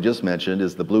mechanism I just mentioned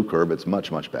is the blue curve. It's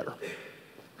much, much better.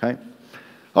 Okay?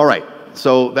 All right,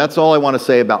 so that's all I want to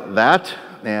say about that.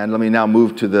 And let me now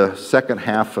move to the second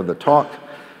half of the talk.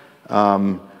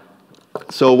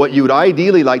 So what you would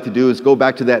ideally like to do is go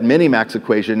back to that minimax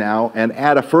equation now and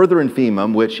add a further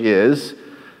infimum, which is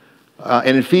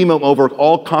an infimum over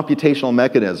all computational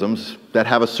mechanisms that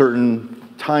have a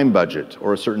certain time budget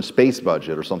or a certain space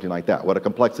budget or something like that, what a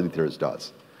complexity theorist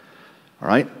does. All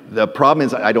right? The problem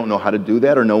is I don't know how to do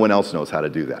that, or no one else knows how to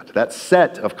do that. That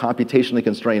set of computationally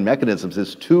constrained mechanisms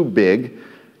is too big.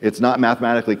 It's not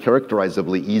mathematically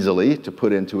characterizably easily to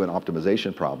put into an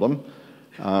optimization problem,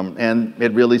 and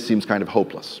it really seems kind of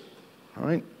hopeless. All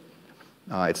right?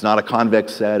 It's not a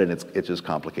convex set, and it's just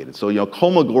complicated. So,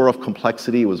 Kolmogorov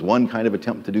complexity was one kind of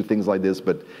attempt to do things like this,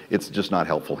 but it's just not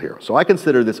helpful here. So I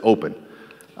consider this open,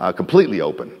 completely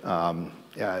open,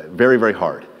 very, very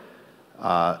hard.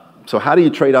 So how do you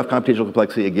trade off computational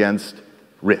complexity against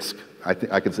risk?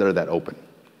 I consider that open.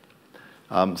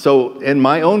 So in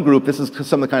my own group, this is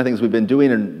some of the kind of things we've been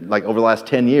doing over the last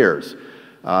 10 years.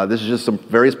 This is just some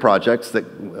various projects that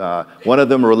one of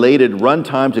them related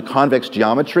runtime to convex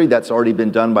geometry. That's already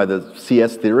been done by the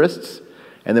CS theorists.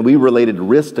 And then we related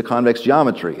risk to convex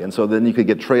geometry. And so then you could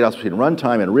get trade-offs between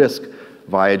runtime and risk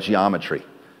via geometry.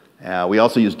 We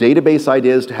also use database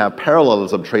ideas to have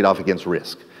parallelism trade-off against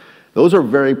risk. Those are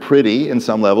very pretty in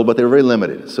some level, but they're very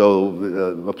limited.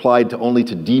 So applied only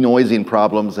to denoising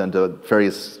problems and to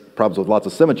various problems with lots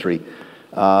of symmetry.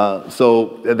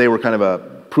 So they were kind of a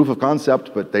proof of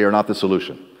concept, but they are not the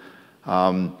solution.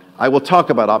 I will talk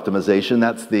about optimization.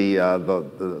 That's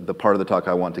the part of the talk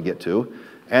I want to get to.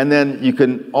 And then you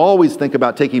can always think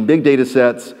about taking big data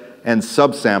sets and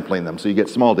subsampling them. So you get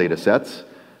small data sets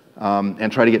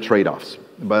and try to get trade-offs.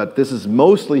 But this is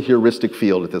mostly heuristic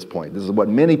field at this point. This is what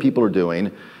many people are doing.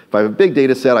 If I have a big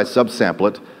data set, I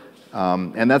subsample it.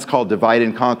 And that's called divide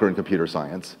and conquer in computer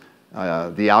science.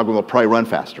 The algorithm will probably run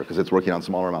faster because it's working on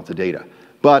smaller amounts of data.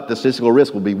 But the statistical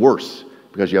risk will be worse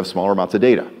because you have smaller amounts of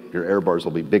data. Your error bars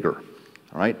will be bigger.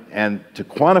 All right? And to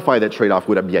quantify that trade-off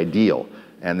would be ideal,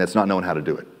 and it's not known how to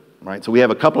do it. Right? So we have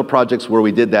a couple of projects where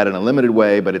we did that in a limited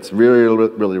way, but it's really,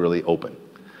 really, really open.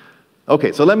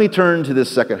 Okay, so let me turn to this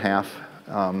second half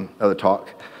of the talk.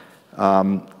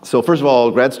 So first of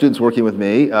all, grad students working with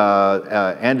me,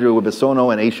 Andrew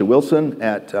Wibisono and Aisha Wilson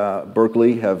at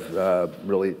Berkeley have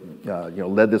really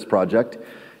led this project.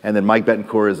 And then Mike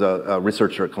Betancourt is a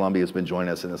researcher at Columbia who's been joining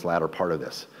us in this latter part of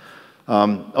this.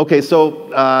 Okay, so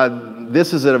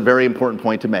this is a very important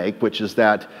point to make, which is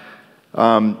that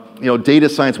data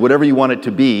science, whatever you want it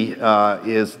to be,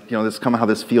 is this somehow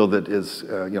this field that is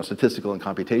statistical and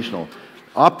computational.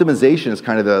 Optimization is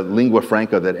kind of the lingua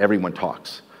franca that everyone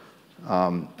talks.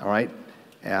 All right.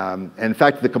 And in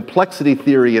fact, the complexity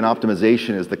theory in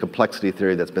optimization is the complexity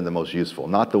theory that's been the most useful,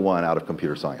 not the one out of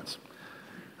computer science.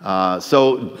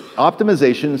 So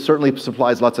optimization certainly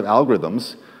supplies lots of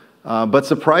algorithms, but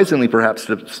surprisingly, perhaps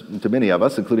to many of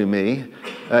us, including me,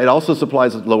 it also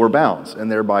supplies lower bounds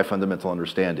and thereby fundamental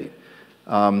understanding.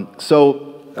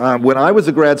 When I was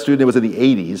a grad student, it was in the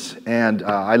 80s, and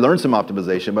I learned some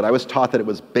optimization, but I was taught that it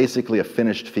was basically a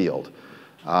finished field.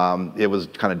 It was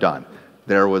kind of done.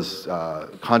 There was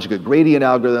conjugate gradient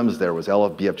algorithms, there was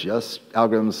LFBFGS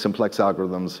algorithms, simplex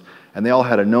algorithms, and they all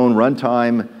had a known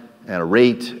runtime and a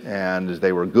rate, and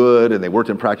they were good, and they worked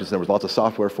in practice, and there was lots of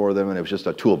software for them, and it was just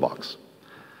a toolbox.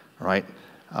 All right?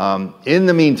 In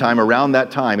the meantime, around that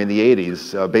time, in the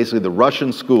 80s, basically the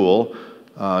Russian school,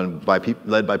 led by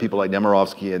people like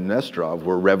Nemirovsky and Nesterov,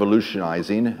 were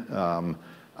revolutionizing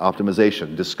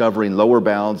optimization, discovering lower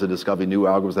bounds and discovering new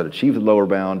algorithms that achieved the lower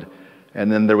bound. And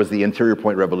then there was the interior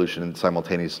point revolution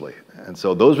simultaneously. And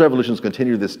so those revolutions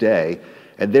continue to this day,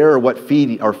 and they're what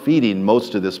are feeding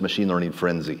most of this machine learning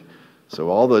frenzy. So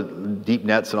all the deep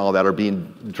nets and all that are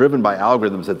being driven by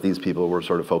algorithms that these people were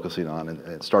sort of focusing on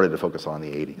and started to focus on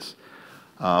in the 80s.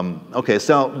 Okay,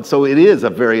 so it is a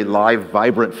very live,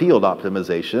 vibrant field,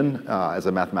 optimization, as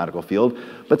a mathematical field,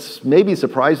 but maybe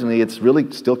surprisingly, it's really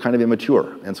still kind of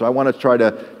immature. And so I want to try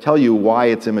to tell you why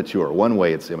it's immature, one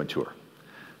way it's immature.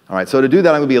 All right, so to do that,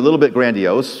 I'm going to be a little bit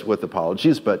grandiose with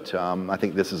apologies, but I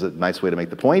think this is a nice way to make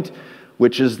the point,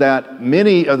 which is that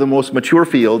many of the most mature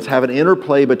fields have an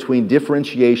interplay between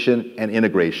differentiation and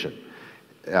integration.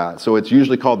 So it's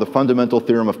usually called the fundamental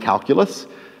theorem of calculus,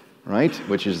 right?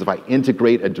 Which is if I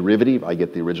integrate a derivative, I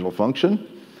get the original function.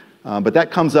 But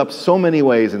that comes up so many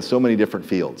ways in so many different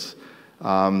fields.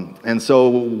 And so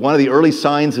one of the early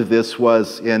signs of this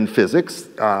was in physics.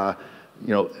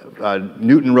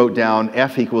 Newton wrote down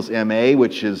F equals ma,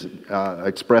 which is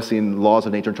expressing laws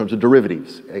of nature in terms of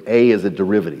derivatives. A is a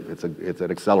derivative. It's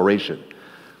an acceleration.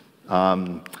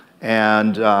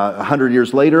 And 100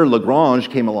 years later, Lagrange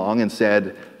came along and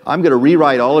said, I'm going to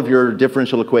rewrite all of your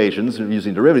differential equations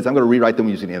using derivatives. I'm going to rewrite them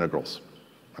using integrals.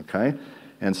 Okay?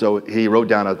 And so he wrote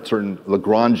down a certain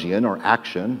Lagrangian or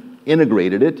action,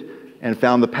 integrated it, and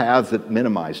found the paths that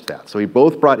minimized that. So he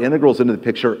both brought integrals into the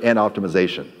picture and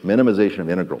optimization, minimization of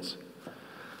integrals.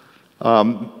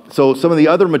 So some of the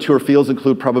other mature fields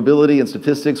include probability and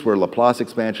statistics, where Laplace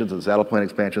expansions and saddle point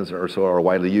expansions are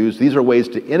widely used. These are ways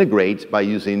to integrate by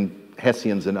using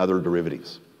Hessians and other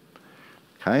derivatives.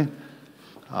 Okay?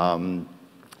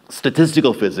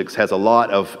 Statistical physics has a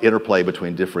lot of interplay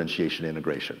between differentiation and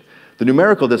integration. The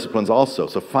numerical disciplines also,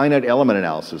 so finite element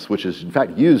analysis, which is in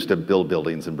fact used to build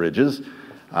buildings and bridges,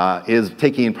 is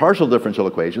taking partial differential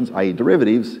equations, i.e.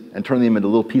 derivatives, and turning them into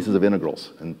little pieces of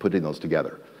integrals and putting those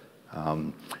together.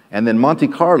 And then Monte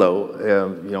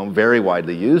Carlo, very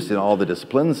widely used in all the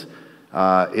disciplines,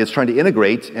 is trying to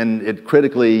integrate, and it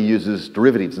critically uses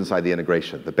derivatives inside the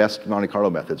integration. The best Monte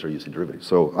Carlo methods are using derivatives.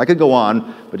 So I could go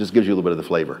on, but just gives you a little bit of the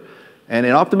flavor. And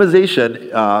in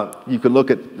optimization, you can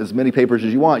look at as many papers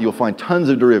as you want. You'll find tons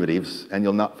of derivatives, and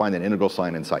you'll not find an integral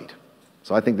sign in sight.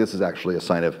 So I think this is actually a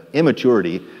sign of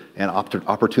immaturity and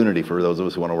opportunity for those of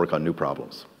us who want to work on new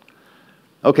problems.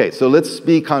 Okay, so let's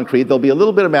be concrete. There'll be a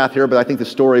little bit of math here, but I think the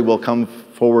story will come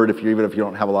forward even if you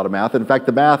don't have a lot of math. In fact,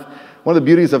 the math, one of the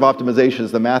beauties of optimization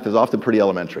is the math is often pretty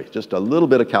elementary. Just a little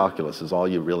bit of calculus is all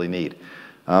you really need.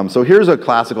 So here's a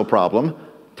classical problem.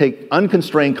 Take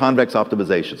unconstrained convex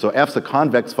optimization. So F's a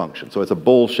convex function, so it's a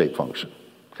bowl-shaped function,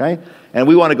 okay? And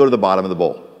we want to go to the bottom of the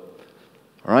bowl,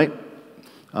 all right?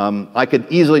 I could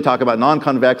easily talk about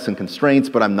non-convex and constraints,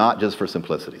 but I'm not, just for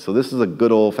simplicity. So this is a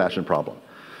good old-fashioned problem.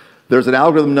 There's an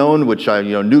algorithm known, which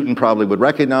Newton probably would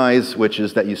recognize, which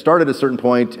is that you start at a certain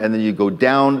point, and then you go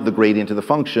down the gradient of the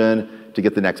function to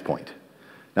get the next point.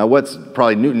 Now, what's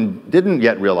probably Newton didn't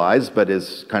yet realize, but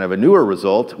is kind of a newer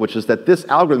result, which is that this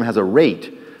algorithm has a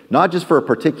rate, not just for a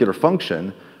particular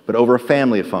function, but over a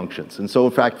family of functions. And so,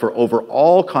 in fact, for over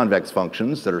all convex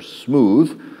functions that are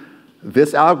smooth,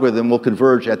 this algorithm will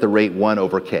converge at the rate 1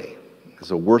 over k.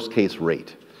 It's a worst-case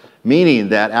rate, meaning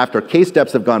that after k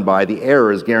steps have gone by, the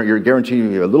error is you're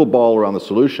guaranteeing you a little ball around the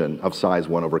solution of size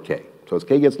 1 over k. So as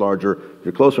k gets larger,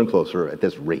 you're closer and closer at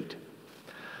this rate.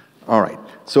 All right,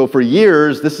 so for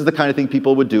years, this is the kind of thing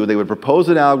people would do. They would propose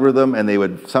an algorithm, and they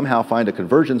would somehow find a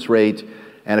convergence rate,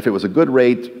 and if it was a good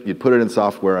rate, you'd put it in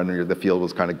software, and the field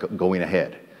was kind of going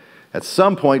ahead. At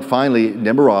some point, finally,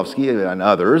 Nemirovsky and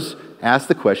others asked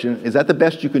the question, is that the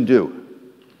best you can do?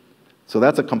 So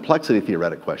that's a complexity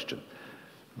theoretic question.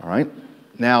 All right?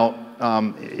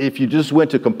 Now, if you just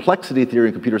went to complexity theory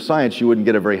in computer science, you wouldn't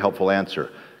get a very helpful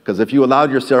answer. Because if you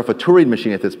allowed yourself a Turing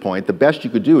machine at this point, the best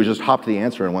you could do is just hop to the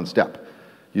answer in one step.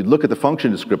 You'd look at the function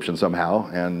description somehow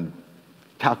and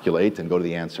calculate and go to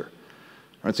the answer.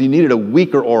 All right, so you needed a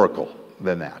weaker oracle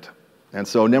than that. And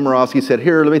so Nemirovsky said,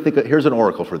 here's an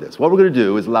oracle for this. What we're going to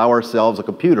do is allow ourselves a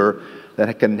computer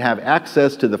that can have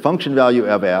access to the function value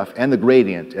of f and the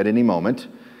gradient at any moment,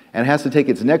 and has to take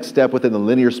its next step within the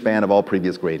linear span of all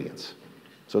previous gradients.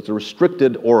 So it's a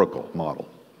restricted oracle model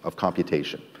of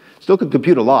computation. Still can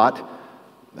compute a lot,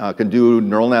 can do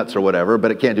neural nets or whatever,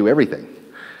 but it can't do everything.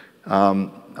 All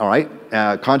right,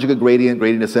 conjugate gradient,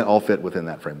 gradient descent all fit within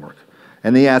that framework.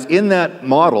 And he asked, in that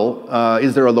model,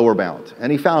 is there a lower bound?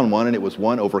 And he found one, and it was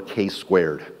 1 over k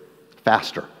squared,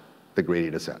 faster, the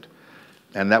gradient descent.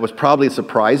 And that was probably a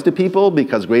surprise to people,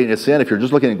 because gradient descent, if you're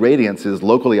just looking at gradients, is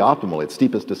locally optimal, it's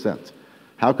steepest descent.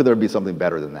 How could there be something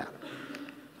better than that?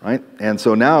 Right? And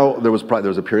so now there was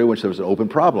a period in which there was an open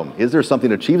problem. Is there something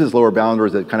to achieve this lower bound, or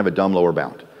is it kind of a dumb lower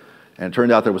bound? And it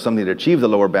turned out there was something to achieve the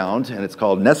lower bound, and it's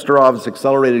called Nesterov's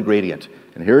accelerated gradient.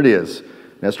 And here it is.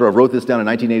 Nesterov wrote this down in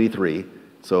 1983.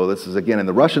 So this is, again, in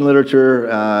the Russian literature,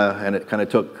 and it kind of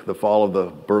took the fall of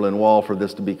the Berlin Wall for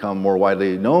this to become more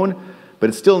widely known, but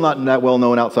it's still not that well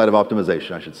known outside of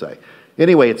optimization, I should say.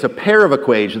 Anyway, it's a pair of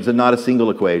equations and not a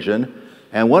single equation.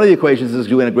 And one of the equations is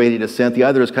doing a gradient descent. The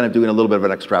other is kind of doing a little bit of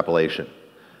an extrapolation.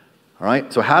 All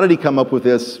right, so how did he come up with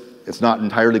this? It's not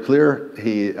entirely clear.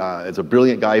 He is a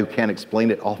brilliant guy who can't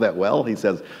explain it all that well. He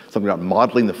says something about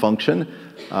modeling the function.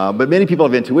 But many people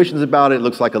have intuitions about it. It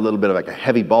looks like a little bit of like a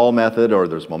heavy ball method, or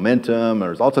there's momentum, or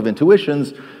there's lots of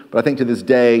intuitions. But I think to this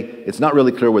day, it's not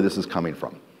really clear where this is coming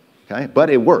from. Okay? But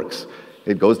it works.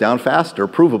 It goes down faster,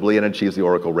 provably, and achieves the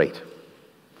oracle rate.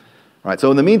 All right,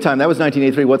 so in the meantime, that was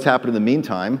 1983. What's happened in the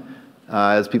meantime?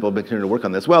 as people have been continuing to work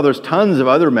on this? Well, there's tons of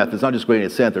other methods, not just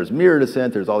gradient descent. There's mirror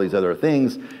descent, there's all these other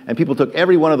things. And people took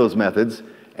every one of those methods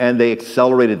and they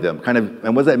accelerated them.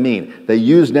 And what does that mean? They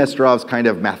used Nesterov's kind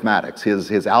of mathematics,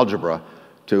 his algebra,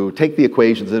 to take the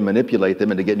equations and manipulate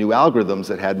them and to get new algorithms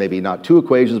that had maybe not 2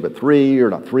 equations, but 3, or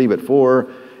not 3, but 4,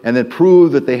 and then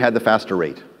prove that they had the faster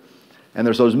rate. And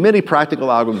there's those many practical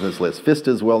algorithms in this list. FISTA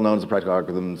is well known as a practical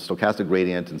algorithm, stochastic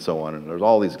gradient, and so on, and there's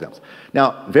all these examples.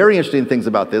 Now, very interesting things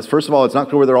about this. First of all, it's not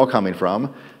clear where they're all coming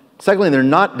from. Secondly, they're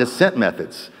not descent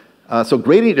methods. So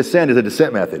gradient descent is a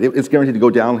descent method. It's guaranteed to go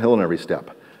downhill in every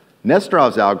step.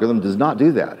 Nesterov's algorithm does not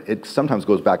do that. It sometimes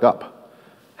goes back up.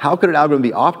 How could an algorithm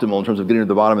be optimal in terms of getting to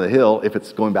the bottom of the hill if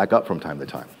it's going back up from time to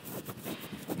time?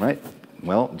 Right?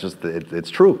 Well, it's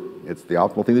true. It's the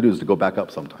optimal thing to do is to go back up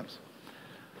sometimes.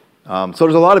 So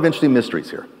there's a lot of interesting mysteries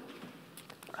here.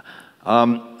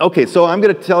 Okay, so I'm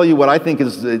going to tell you what I think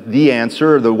is the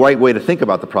answer, the right way to think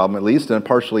about the problem at least, and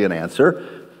partially an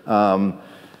answer.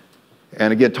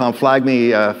 And again, Tom, flag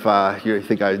me if you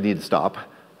think I need to stop.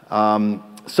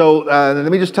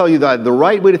 Let me just tell you that the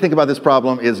right way to think about this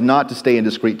problem is not to stay in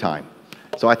discrete time.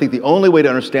 So I think the only way to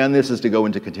understand this is to go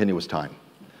into continuous time.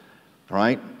 All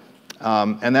right?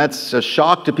 And that's a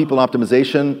shock to people in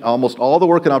optimization. Almost all the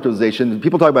work in optimization,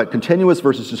 people talk about continuous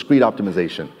versus discrete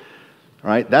optimization. All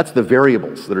right? That's the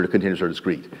variables that are continuous or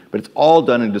discrete. But it's all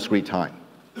done in discrete time.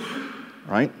 All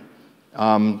right?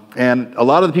 And a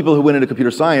lot of the people who went into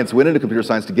computer science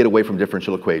to get away from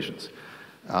differential equations.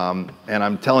 And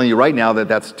I'm telling you right now that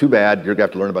that's too bad. You're going to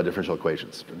have to learn about differential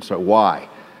equations. So why?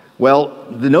 Well,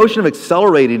 the notion of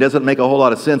accelerating doesn't make a whole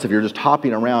lot of sense if you're just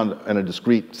hopping around in a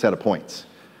discrete set of points.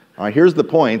 All right, here's the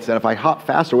points, and if I hop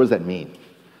faster, what does that mean?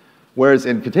 Whereas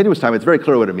in continuous time, it's very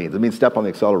clear what it means. It means step on the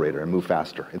accelerator and move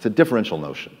faster. It's a differential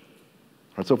notion.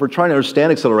 All right, so if we're trying to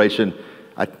understand acceleration,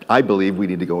 I believe we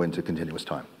need to go into continuous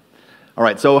time. All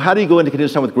right, so how do you go into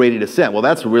continuous time with gradient descent? Well,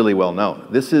 that's really well known.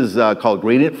 This is called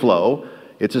gradient flow.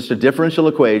 It's just a differential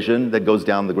equation that goes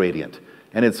down the gradient.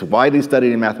 And it's widely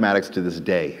studied in mathematics to this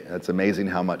day. It's amazing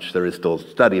how much there is still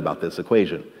study about this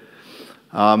equation.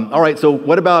 All right, so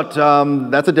what about,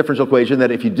 that's a differential equation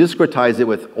that if you discretize it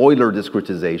with Euler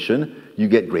discretization, you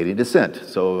get gradient descent.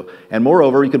 So, and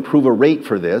moreover, you can prove a rate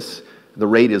for this. The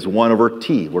rate is 1 over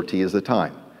t, where t is the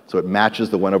time. So it matches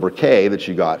the 1 over k that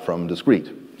you got from discrete.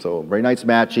 So very nice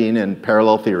matching and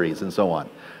parallel theories and so on.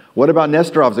 What about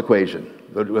Nesterov's equation,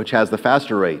 which has the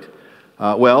faster rate?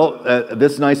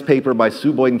 This nice paper by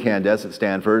Sue Boyd and Candes at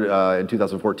Stanford in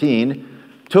 2014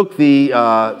 took the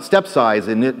step size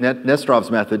in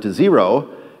Nesterov's method to 0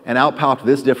 and outpopped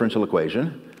this differential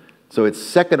equation. So it's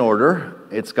second order,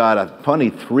 it's got a funny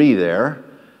 3 there,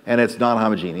 and it's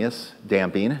non-homogeneous,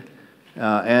 damping,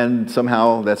 and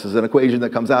somehow this is an equation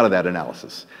that comes out of that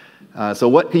analysis. So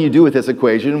what can you do with this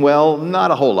equation? Well,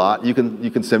 not a whole lot. You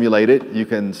can simulate it. You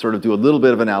can sort of do a little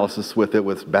bit of analysis with it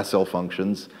with Bessel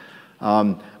functions.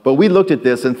 But we looked at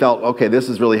this and felt, okay, this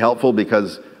is really helpful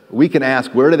because we can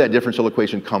ask, where did that differential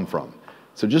equation come from?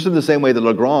 So just in the same way that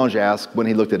Lagrange asked when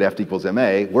he looked at F equals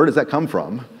ma, where does that come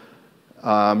from?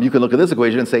 You can look at this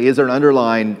equation and say, is there an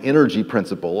underlying energy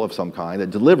principle of some kind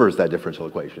that delivers that differential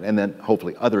equation? And then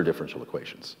hopefully other differential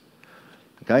equations.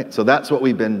 Okay, so that's what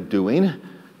we've been doing.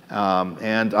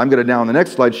 And I'm going to now on the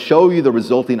next slide show you the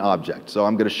resulting object. So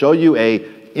I'm going to show you a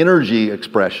energy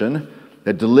expression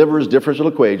that delivers differential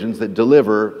equations that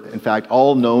deliver, in fact,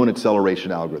 all known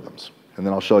acceleration algorithms. And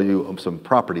then I'll show you some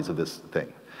properties of this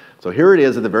thing. So here it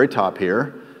is at the very top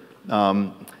here.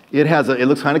 It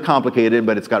looks kind of complicated,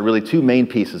 but it's got really 2 main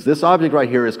pieces. This object right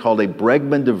here is called a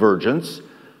Bregman divergence.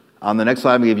 On the next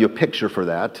slide, I'm going to give you a picture for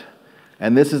that.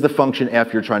 And this is the function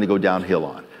f you're trying to go downhill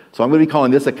on. So I'm going to be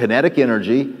calling this a kinetic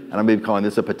energy, and I'm going to be calling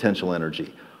this a potential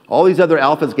energy. All these other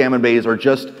alphas, gamma, and betas are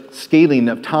just scaling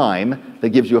of time that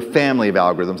gives you a family of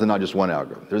algorithms and not just one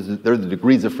algorithm. There's the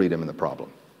degrees of freedom in the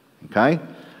problem. Okay?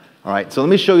 All right, so let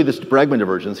me show you this Bregman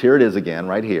divergence. Here it is again,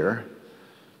 right here.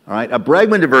 All right, a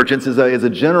Bregman divergence is a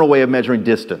general way of measuring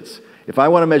distance. If I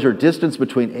want to measure distance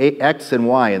between x and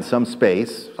y in some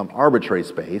space, some arbitrary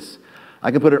space, I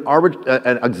can put an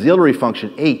auxiliary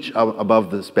function h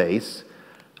above the space.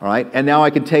 All right, and now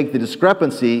I can take the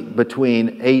discrepancy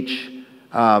between h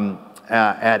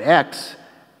at x,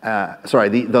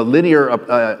 the linear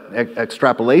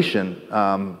extrapolation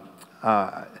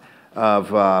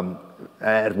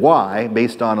at y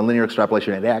based on a linear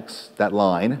extrapolation at x, that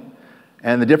line,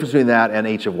 and the difference between that and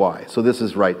h of y. So this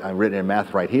is right, I've written in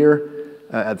math right here.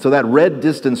 So that red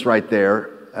distance right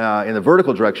there in the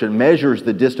vertical direction measures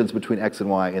the distance between x and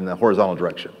y in the horizontal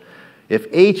direction. If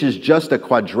h is just a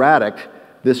quadratic,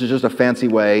 this is just a fancy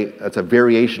way, it's a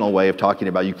variational way of talking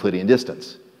about Euclidean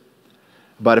distance.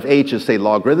 But if h is, say,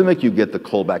 logarithmic, you get the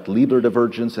Kullback-Leibler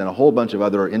divergence, and a whole bunch of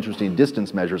other interesting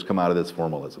distance measures come out of this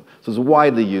formalism. So it's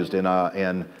widely used in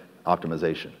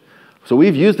optimization. So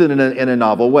we've used it in a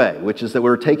novel way, which is that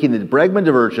we're taking the Bregman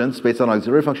divergence based on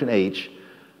auxiliary function h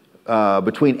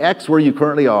between x, where you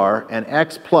currently are, and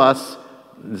x plus,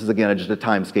 this is again just a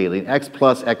time scaling, x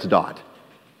plus x dot.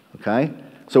 Okay?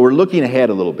 So we're looking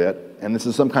ahead a little bit, and this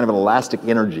is some kind of an elastic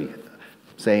energy,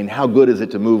 saying how good is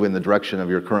it to move in the direction of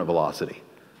your current velocity.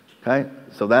 Okay?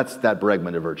 So that's that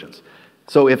Bregman divergence.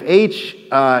 So if h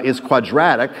is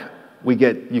quadratic, we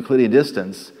get Euclidean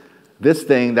distance. This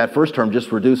thing, that first term,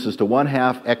 just reduces to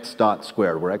 1/2 x dot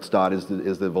squared, where x dot is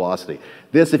the velocity.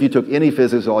 This, if you took any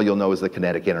physics, all you'll know is the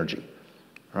kinetic energy.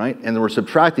 Right? And then we're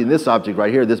subtracting this object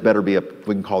right here. This better be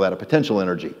we can call that a potential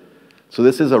energy. So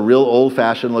this is a real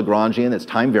old-fashioned Lagrangian. It's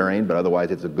time-varying, but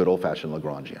otherwise it's a good old-fashioned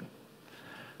Lagrangian.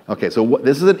 Okay, so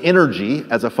this is an energy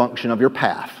as a function of your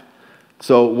path.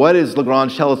 So what does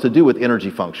Lagrange tell us to do with energy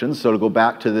functions? So to go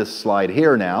back to this slide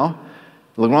here now,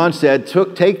 Lagrange said,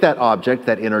 take that object,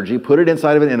 that energy, put it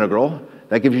inside of an integral.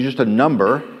 That gives you just a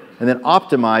number, and then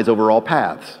optimize over all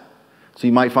paths. So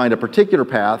you might find a particular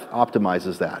path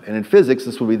optimizes that. And in physics,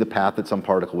 this would be the path that some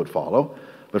particle would follow.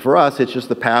 But for us, it's just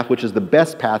the path which is the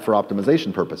best path for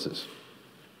optimization purposes.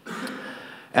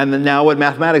 And then now what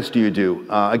mathematics do you do?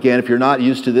 Again, if you're not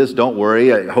used to this, don't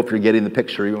worry. I hope you're getting the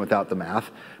picture even without the math.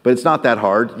 But it's not that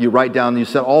hard. You write down, you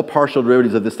set all partial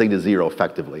derivatives of this thing to 0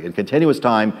 effectively. In continuous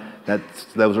time,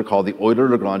 those are called the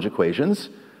Euler-Lagrange equations.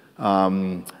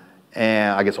 And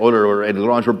I guess Euler and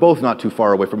Lagrange were both not too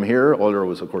far away from here. Euler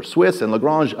was, of course, Swiss, and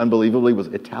Lagrange, unbelievably, was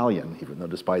Italian, even though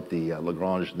despite the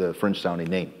Lagrange, the French-sounding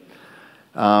name.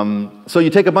 So you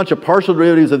take a bunch of partial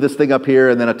derivatives of this thing up here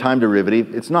and then a time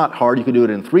derivative. It's not hard. You can do it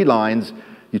in 3 lines.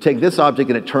 You take this object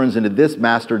and it turns into this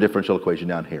master differential equation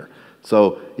down here.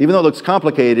 So even though it looks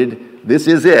complicated, this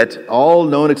is it. All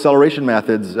known acceleration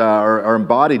methods are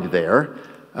embodied there.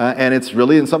 And it's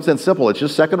really, in some sense, simple. It's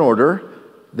just second order.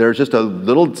 There's just a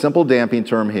little simple damping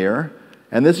term here.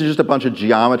 And this is just a bunch of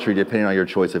geometry depending on your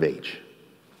choice of h.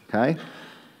 Okay?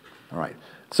 All right.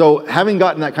 So having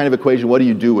gotten that kind of equation, what do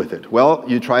you do with it? Well,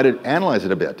 you try to analyze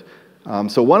it a bit.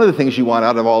 So one of the things you want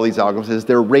out of all these algorithms is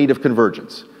their rate of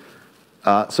convergence.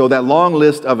 So that long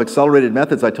list of accelerated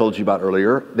methods I told you about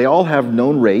earlier, they all have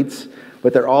known rates,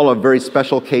 but they're all a very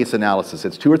special case analysis.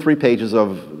 It's 2 or 3 pages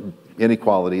of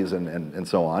inequalities and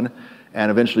so on,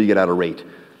 and eventually you get out a rate.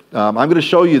 I'm going to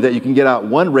show you that you can get out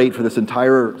one rate for this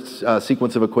entire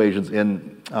sequence of equations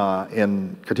in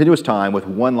continuous time with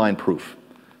one-line proof.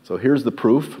 So here's the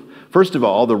proof. First of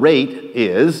all, the rate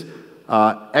is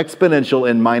exponential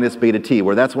in minus beta t,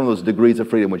 where that's one of those degrees of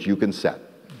freedom which you can set.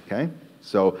 Okay?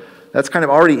 So that's kind of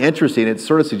already interesting. It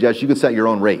sort of suggests you can set your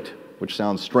own rate, which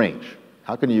sounds strange.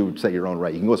 How can you set your own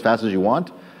rate? You can go as fast as you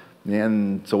want,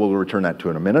 and so we'll return that to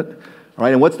in a minute. All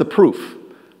right, and what's the proof?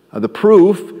 The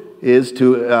proof is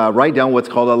to write down what's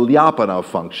called a Lyapunov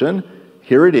function.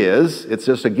 Here it is. It's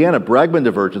just, again, a Bregman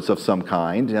divergence of some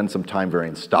kind and some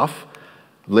time-varying stuff.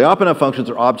 Lyapunov functions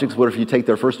are objects where if you take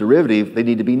their first derivative, they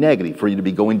need to be negative for you to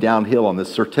be going downhill on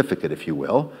this certificate, if you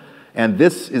will. And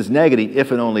this is negative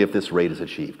if and only if this rate is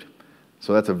achieved.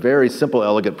 So that's a very simple,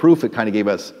 elegant proof. It kind of gave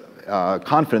us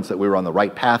confidence that we were on the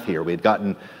right path here. We had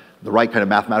gotten the right kind of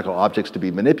mathematical objects to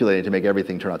be manipulated to make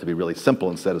everything turn out to be really simple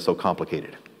instead of so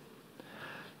complicated.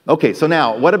 Okay, so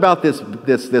now, what about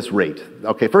this rate?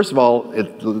 Okay, first of all,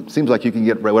 it seems like you can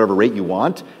get whatever rate you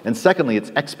want. And secondly,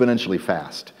 it's exponentially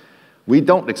fast. We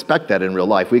don't expect that in real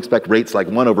life. We expect rates like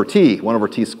 1 over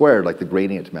t squared, like the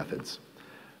gradient methods.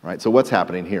 All right, so what's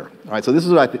happening here? All right, so this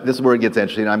is where it gets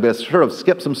interesting. I'm going to sort of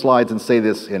skip some slides and say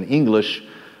this in English.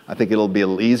 I think it'll be a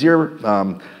little easier.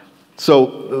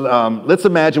 Let's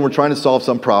imagine we're trying to solve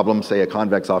some problem, say a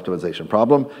convex optimization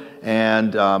problem,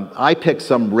 and I pick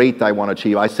some rate that I want to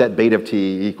achieve. I set beta of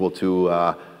t equal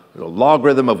to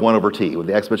logarithm of 1 over t. When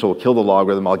the exponential will kill the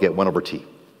logarithm, I'll get 1 over t.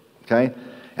 Okay?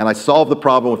 And I solve the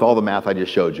problem with all the math I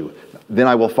just showed you. Then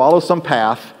I will follow some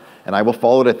path, and I will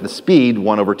follow it at the speed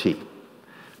 1 over t.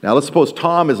 Now let's suppose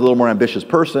Tom is a little more ambitious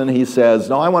person. He says,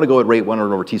 no, I want to go at rate 1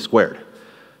 over t squared.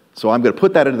 So I'm going to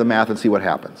put that into the math and see what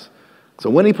happens. So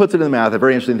when he puts it in the math, a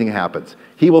very interesting thing happens.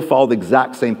 He will follow the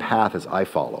exact same path as I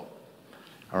follow.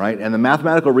 All right? And the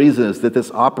mathematical reason is that this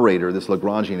operator, this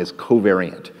Lagrangian, is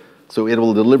covariant. So it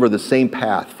will deliver the same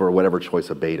path for whatever choice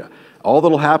of beta. All that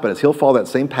will happen is he'll follow that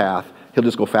same path. He'll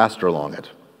just go faster along it.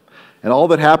 And all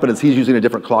that happened is he's using a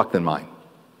different clock than mine.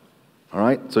 All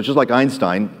right? So it's just like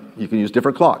Einstein, you can use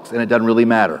different clocks, and it doesn't really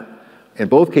matter. In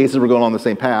both cases, we're going on the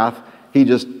same path. He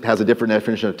just has a different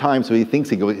definition of time, so he thinks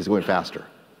he's going faster.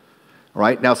 All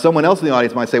right? Now, someone else in the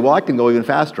audience might say, well, I can go even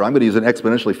faster. I'm going to use an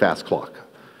exponentially fast clock.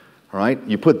 All right?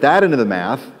 You put that into the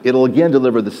math, it'll again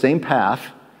deliver the same path,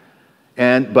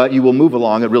 but you will move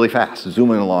along it really fast,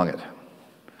 zooming along it.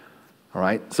 All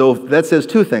right? So that says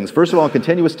two things. First of all, in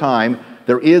continuous time,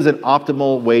 there is an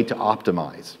optimal way to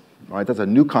optimize. All right? That's a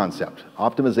new concept.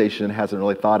 Optimization hasn't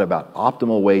really thought about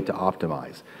optimal way to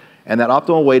optimize. And that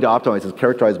optimal way to optimize is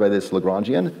characterized by this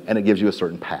Lagrangian, and it gives you a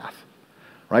certain path.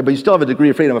 Right? But you still have a degree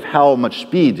of freedom of how much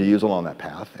speed to use along that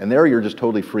path. And there you're just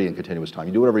totally free in continuous time.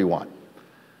 You do whatever you want.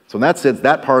 So in that sense,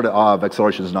 that part of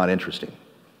acceleration is not interesting.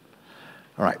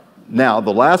 All right. Now,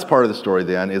 the last part of the story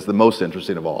then is the most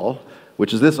interesting of all,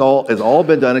 which is this has all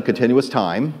been done in continuous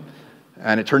time.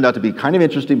 And it turned out to be kind of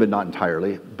interesting, but not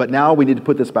entirely. But now we need to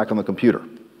put this back on the computer.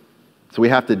 So we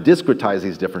have to discretize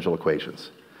these differential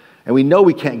equations. And we know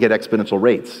we can't get exponential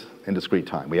rates in discrete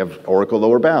time. We have Oracle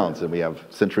lower bounds, and we have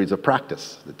centuries of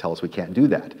practice that tell us we can't do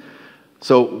that.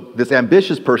 So this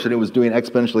ambitious person who was doing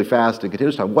exponentially fast in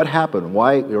continuous time, what happened?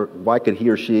 Why could he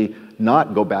or she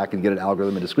not go back and get an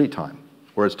algorithm in discrete time,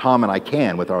 whereas Tom and I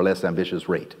can with our less ambitious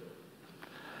rate?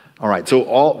 All right, so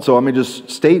let me just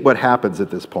state what happens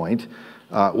at this point.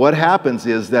 What happens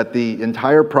is that the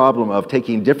entire problem of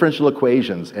taking differential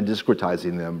equations and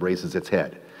discretizing them raises its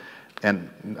head. And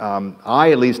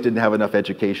I at least didn't have enough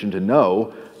education to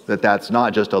know that that's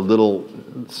not just a little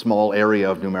small area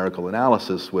of numerical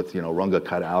analysis with,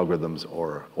 Runge-Kutta algorithms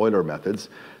or Euler methods,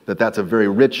 that's a very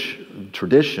rich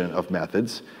tradition of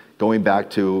methods going back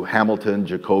to Hamilton,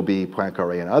 Jacobi,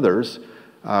 Poincaré, and others,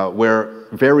 where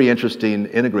very interesting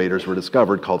integrators were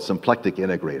discovered called symplectic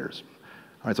integrators.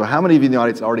 All right, so how many of you in the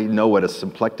audience already know what a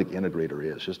symplectic integrator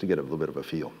is, just to get a little bit of a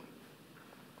feel?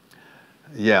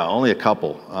 Yeah, only a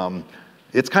couple.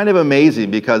 It's kind of amazing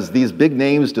because these big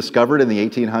names discovered in the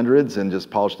 1800s and just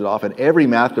polished it off, and every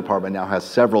math department now has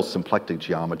several symplectic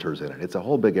geometers in it. It's a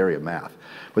whole big area of math.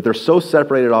 But they're so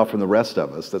separated off from the rest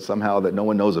of us that somehow that no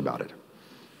one knows about it.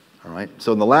 All right,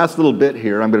 so in the last little bit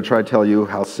here, I'm going to try to tell you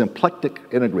how symplectic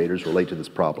integrators relate to this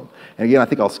problem. And again, I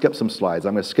think I'll skip some slides.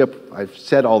 I've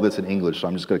said all this in English, so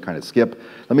I'm just going to kind of skip.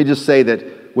 Let me just say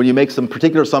that when you make some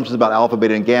particular assumptions about alpha,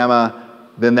 beta, and gamma,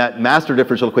 then that master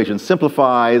differential equation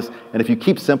simplifies, and if you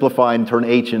keep simplifying, turn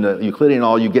H into Euclidean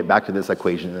all, you get back to this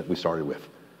equation that we started with.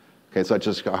 Okay, so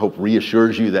I hope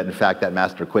reassures you that in fact that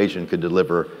master equation could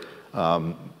deliver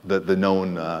the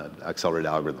known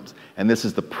accelerated algorithms. And this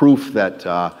is the proof that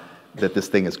this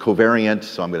thing is covariant,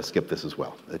 so I'm going to skip this as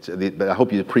well. But I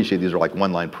hope you appreciate these are like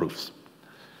one-line proofs.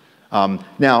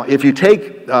 Now, if you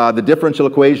take the differential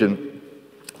equation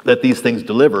that these things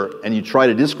deliver, and you try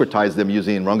to discretize them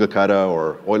using Runge-Kutta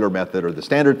or Euler method or the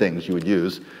standard things you would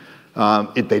use,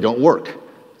 they don't work.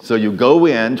 So you go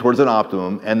in towards an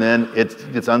optimum, and then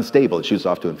it's unstable. It shoots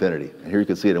off to infinity. And here you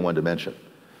can see it in one dimension.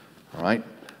 All right?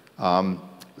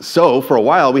 So for a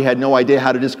while, we had no idea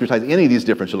how to discretize any of these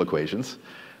differential equations.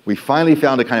 We finally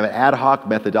found a kind of ad hoc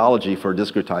methodology for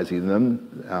discretizing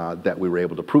them that we were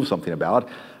able to prove something about,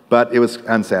 but it was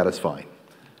unsatisfying.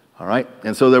 All right,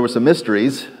 and so there were some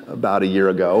mysteries about a year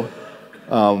ago.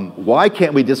 Why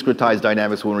can't we discretize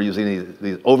dynamics when we're using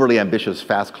these overly ambitious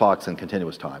fast clocks in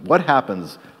continuous time? What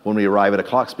happens when we arrive at a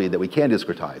clock speed that we can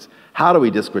discretize? How do we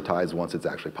discretize once it's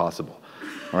actually possible?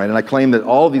 All right, and I claim that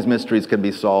all of these mysteries can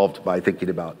be solved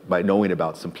by knowing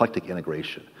about symplectic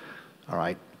integration. All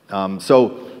right,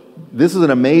 so this is an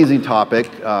amazing topic.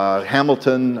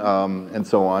 Hamilton and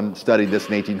so on studied this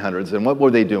in the 1800s, and what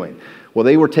were they doing? Well,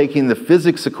 they were taking the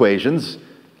physics equations,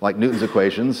 like Newton's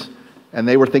equations, and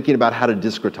they were thinking about how to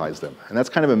discretize them. And that's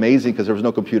kind of amazing because there was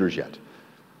no computers yet.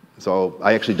 So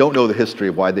I actually don't know the history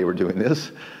of why they were doing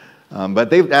this. But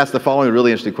they've asked the following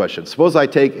really interesting question. Suppose I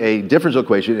take a differential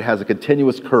equation, it has a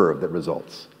continuous curve that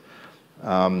results.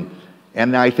 And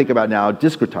now I think about now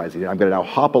discretizing it. I'm going to now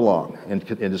hop along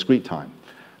in discrete time.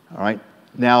 All right?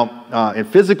 Now, in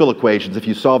physical equations, if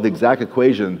you solve the exact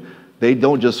equation, they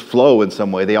don't just flow in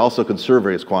some way, they also conserve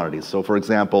various quantities. So for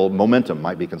example, momentum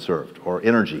might be conserved, or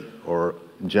energy, or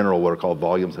in general what are called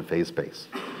volumes and phase space.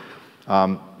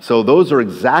 So those are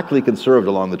exactly conserved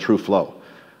along the true flow.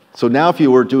 So now if you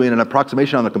were doing an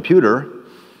approximation on the computer,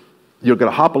 you're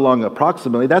going to hop along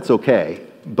approximately, that's okay,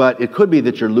 but it could be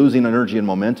that you're losing energy and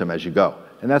momentum as you go,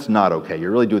 and that's not okay.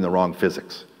 You're really doing the wrong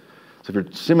physics. So if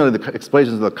you're simulating the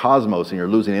expressions of the cosmos and you're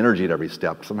losing energy at every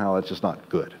step, somehow that's just not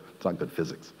good. It's not good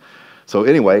physics. So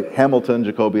anyway, Hamilton,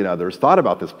 Jacobi, and others thought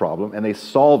about this problem, and they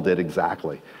solved it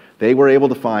exactly. They were able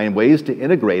to find ways to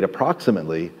integrate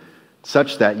approximately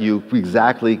such that you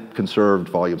exactly conserved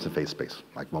volumes of phase space,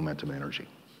 like momentum and energy.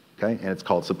 Okay? And it's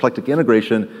called symplectic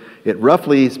integration. It,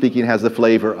 roughly speaking, has the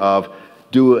flavor of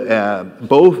do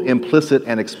both implicit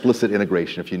and explicit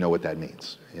integration, if you know what that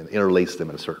means, and interlace them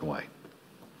in a certain way.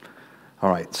 All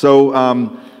right, so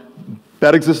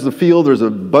that exists as a field. There's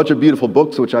a bunch of beautiful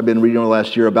books which I've been reading over the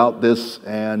last year about this,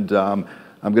 and I'm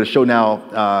going to show now,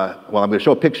 I'm going to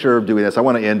show a picture of doing this. I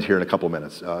want to end here in a couple of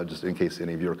minutes, just in case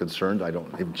any of you are concerned. I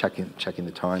don't even checking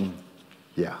the time.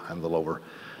 Yeah, I'm a little over.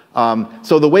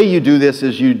 So the way you do this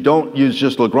is you don't use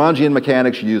just Lagrangian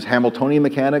mechanics, you use Hamiltonian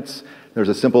mechanics. There's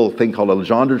a simple thing called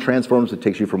Legendre transforms that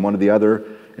takes you from one to the other.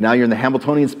 And now you're in the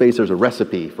Hamiltonian space, there's a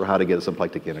recipe for how to get a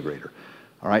symplectic integrator.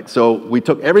 All right, so we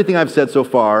took everything I've said so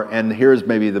far, and here's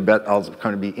maybe the bet, I'll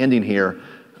kind of be ending here.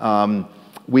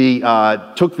 We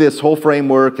took this whole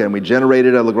framework and we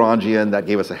generated a Lagrangian that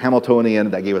gave us a Hamiltonian,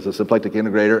 that gave us a symplectic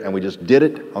integrator, and we just did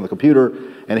it on the computer.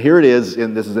 And here it is,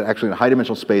 and this is actually in a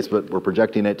high-dimensional space, but we're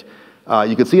projecting it.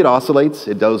 You can see it oscillates.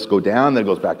 It does go down, then it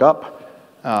goes back up.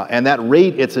 And that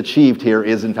rate it's achieved here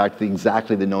is, in fact,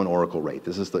 exactly the known oracle rate.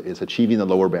 This is it's achieving the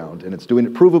lower bound, and it's doing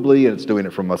it provably, and it's doing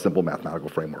it from a simple mathematical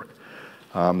framework.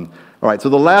 All right, so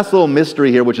the last little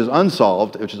mystery here, which is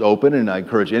unsolved, which is open, and I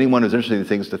encourage anyone who's interested in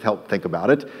things to help think about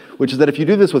it, which is that if you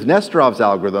do this with Nesterov's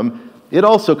algorithm, it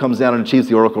also comes down and achieves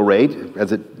the oracle rate,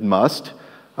 as it must,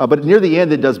 but near the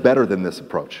end, it does better than this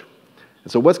approach.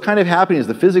 And so what's kind of happening is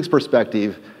the physics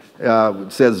perspective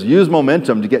says use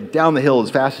momentum to get down the hill as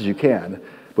fast as you can,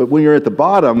 but when you're at the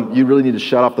bottom, you really need to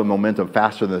shut off the momentum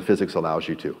faster than the physics allows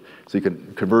you to, so you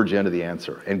can converge into the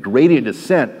answer. And gradient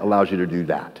descent allows you to do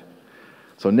that.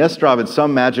 So Nesterov, in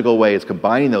some magical way, is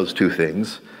combining those two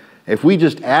things. If we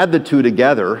just add the two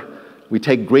together, we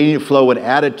take gradient flow and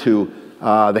add it to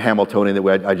the Hamiltonian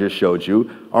that I just showed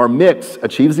you, our mix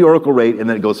achieves the oracle rate, and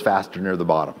then it goes faster near the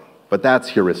bottom. But that's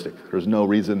heuristic. There's no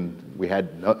reason, we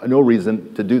had no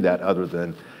reason to do that other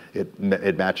than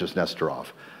it matches Nesterov.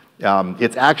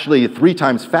 It's actually 3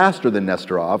 times faster than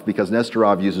Nesterov because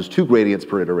Nesterov uses 2 gradients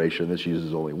per iteration. This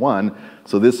uses only 1.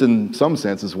 So this, in some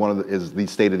sense, is is the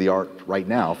state of the art right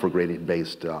now for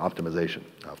gradient-based optimization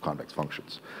of convex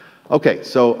functions. Okay,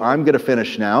 so I'm going to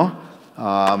finish now.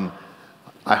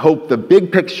 I hope the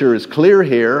big picture is clear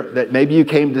here, that maybe you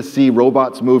came to see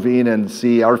robots moving and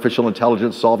see artificial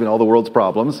intelligence solving all the world's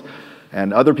problems,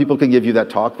 and other people can give you that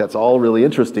talk. That's all really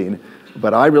interesting.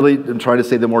 But I really am trying to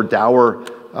say the more dour,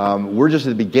 we're just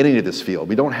at the beginning of this field.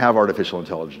 We don't have artificial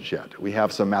intelligence yet. We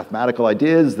have some mathematical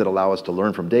ideas that allow us to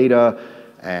learn from data,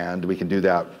 and we can do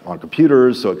that on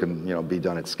computers, so it can be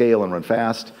done at scale and run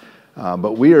fast.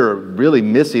 But we are really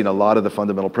missing a lot of the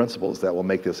fundamental principles that will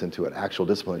make this into an actual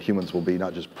discipline that humans will be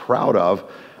not just proud of,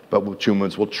 but which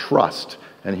humans will trust,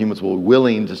 and humans will be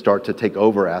willing to start to take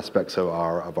over aspects of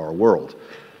our world.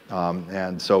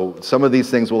 And so some of these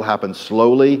things will happen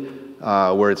slowly,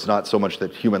 where it's not so much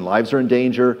that human lives are in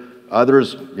danger.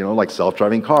 Others, like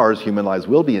self-driving cars, human lives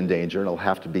will be in danger, and it'll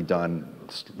have to be done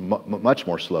much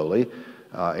more slowly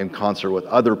in concert with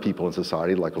other people in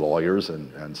society, like lawyers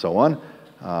and so on.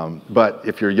 But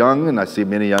if you're young, and I see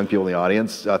many young people in the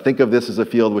audience, think of this as a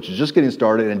field which is just getting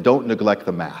started, and don't neglect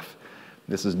the math.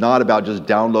 This is not about just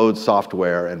download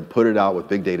software and put it out with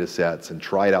big data sets and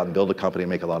try it out and build a company and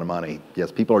make a lot of money.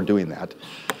 Yes, people are doing that.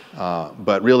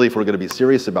 But really, if we're going to be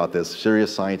serious about this,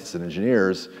 serious scientists and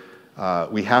engineers,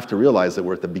 we have to realize that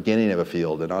we're at the beginning of a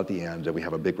field and not at the end, and we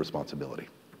have a big responsibility.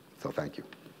 So thank you.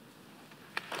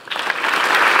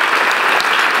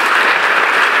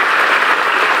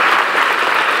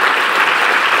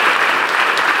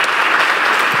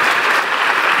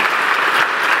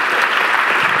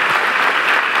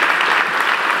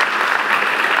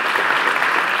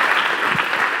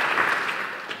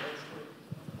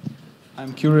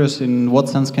 I'm curious, in what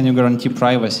sense can you guarantee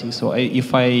privacy? So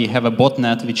if I have a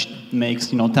botnet which makes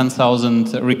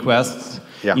 10,000 requests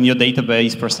in your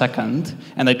database per second,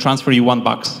 and I transfer you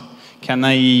 $1, can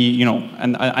I,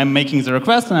 and I'm making the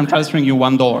request and I'm transferring you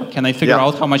 $1. Can I figure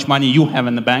out how much money you have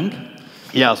in the bank?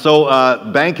 Yeah,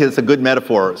 so bank is a good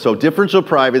metaphor. So differential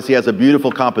privacy has a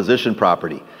beautiful composition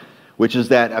property, which is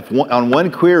that if on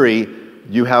one query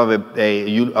you have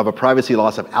a privacy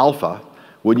loss of alpha.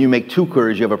 When you make 2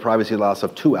 queries, you have a privacy loss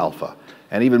of 2 alpha.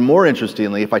 And even more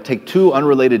interestingly, if I take 2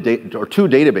 unrelated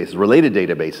databases, related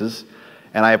databases,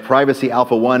 and I have privacy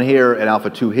alpha 1 here and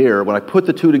alpha 2 here, when I put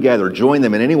the 2 together, join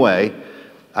them in any way,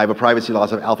 I have a privacy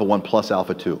loss of alpha 1 plus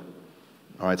alpha 2.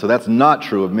 All right, so that's not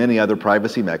true of many other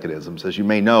privacy mechanisms. As you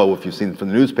may know, if you've seen from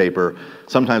the newspaper,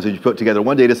 sometimes if you put together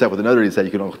one data set with another data set,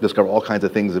 you can discover all kinds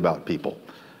of things about people.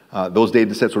 Those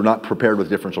data sets were not prepared with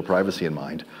differential privacy in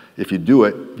mind. If you do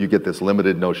it, you get this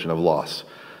limited notion of loss.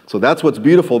 So that's what's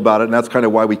beautiful about it, and that's kind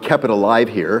of why we kept it alive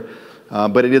here.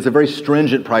 But it is a very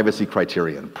stringent privacy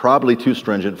criterion, probably too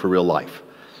stringent for real life.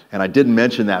 And I didn't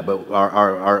mention that, but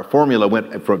our formula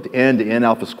went from n to n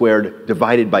alpha squared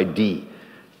divided by d.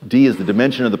 D is the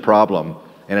dimension of the problem,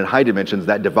 and at high dimensions,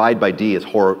 that divide by d is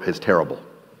terrible.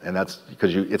 And that's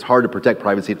because it's hard to protect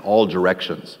privacy in all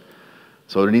directions.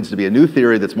 So there needs to be a new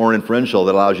theory that's more inferential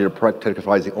that allows you to protect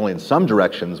privacy only in some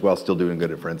directions while still doing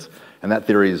good inference. And that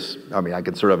theory is, I mean, I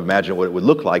can sort of imagine what it would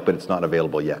look like, but it's not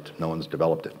available yet. No one's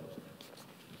developed it.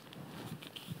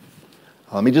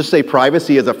 Let me just say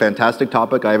privacy is a fantastic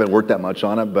topic. I haven't worked that much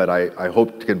on it, but I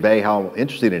hope to convey how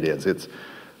interesting it is. It's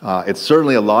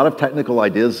certainly a lot of technical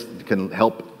ideas can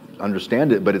help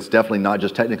understand it, but it's definitely not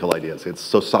just technical ideas. It's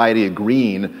society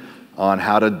agreeing on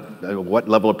how to, what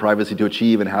level of privacy to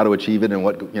achieve and how to achieve it and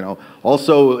what, you know.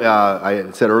 Also, I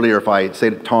said earlier, if I say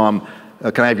to Tom,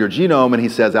 can I have your genome? And he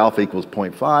says alpha equals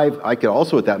 0.5, I could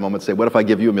also at that moment say, what if I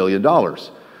give you $1 million?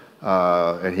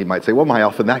 And he might say, well, my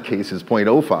alpha in that case is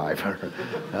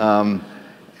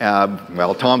 0.05.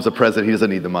 Well, Tom's the president, he doesn't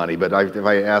need the money, but if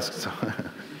I ask,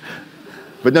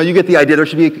 but no, you get the idea. There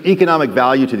should be economic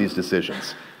value to these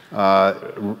decisions.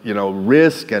 You know,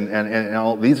 risk and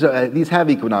all these have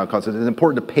economic consequences. It's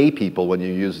important to pay people when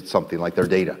you use something like their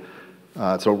data.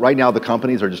 So right now the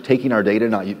companies are just taking our data,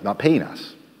 not paying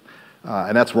us.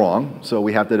 And that's wrong. So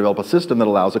we have to develop a system that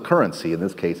allows a currency, in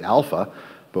this case alpha,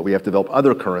 but we have to develop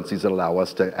other currencies that allow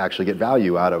us to actually get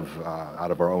value out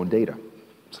of our own data.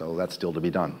 So that's still to be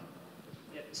done.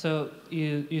 Yeah, so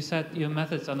you said your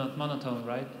methods are not monotone,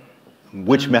 right?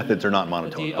 Which methods are not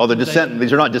monotone? Oh, these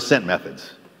are not descent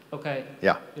methods. Okay.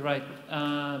 Yeah. You're right.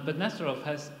 But Nesterov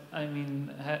has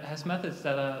methods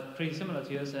that are pretty similar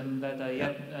to yours and that are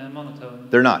yet monotone.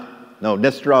 They're not. No,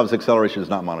 Nesterov's acceleration is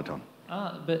not monotone.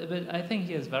 But I think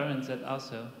he has variants that are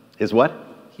so. Is what?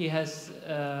 He has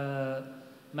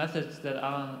methods that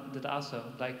are so,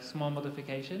 like small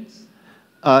modifications.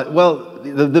 Well,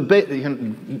 there's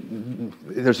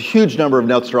a huge number of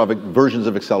Nesterov versions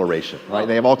of acceleration, right? Well,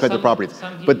 they have all kinds of properties.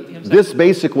 But this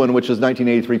basic one, which is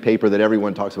 1983 paper that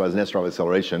everyone talks about as Nesterov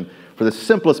acceleration, for the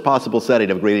simplest possible setting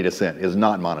of gradient descent, is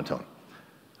not monotone,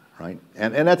 right?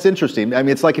 And that's interesting. I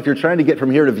mean, it's like if you're trying to get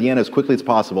from here to Vienna as quickly as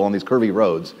possible on these curvy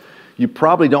roads, you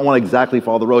probably don't want to exactly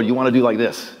follow the road. You want to do like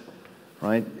this,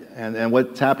 right? And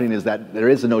what's happening is that there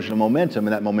is a notion of momentum,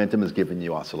 and that momentum is giving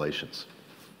you oscillations.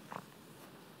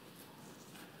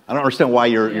 I don't understand why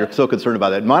you're so concerned about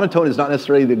that. Monotone is not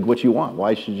necessarily what you want.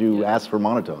 Why should you ask for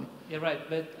monotone? Yeah, right,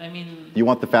 but I mean... You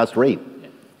want the fast rate. Yeah.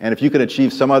 And if you can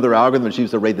achieve some other algorithm that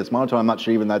achieves the rate that's monotone, I'm not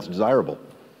sure even that's desirable.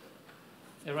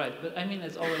 Yeah, right, but I mean,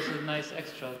 it's always a nice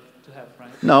extra to have,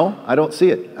 right? No, I don't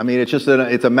see it. I mean, it's just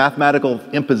it's a mathematical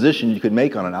imposition you could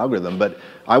make on an algorithm, but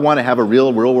I want to have a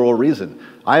real-world reason.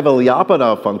 I have a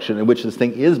Lyapunov function in which this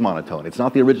thing is monotone. It's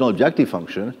not the original objective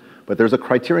function, but there's a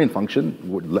criterion function,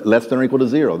 less than or equal to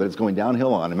 0, that it's going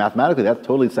downhill on. And mathematically, that's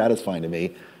totally satisfying to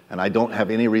me, and I don't have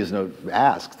any reason to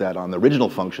ask that on the original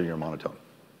function you're monotone.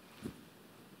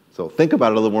 So think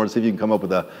about it a little more and see if you can come up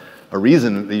with a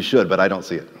reason that you should, but I don't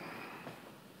see it. All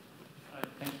right,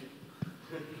 thank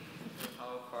you.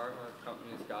 How far have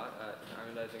companies got at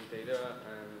analyzing data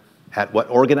and... At what?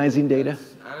 Organizing data?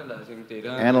 Analyzing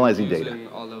data. Analyzing and data. Using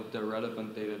all of the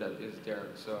relevant data that is there.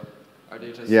 So are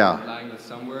they just lying it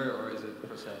somewhere, or is it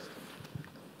processed?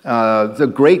 It's a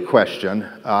great question.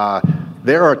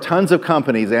 There are tons of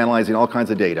companies analyzing all kinds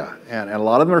of data, and a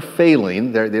lot of them are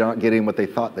failing. They're not getting what they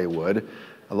thought they would.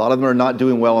 A lot of them are not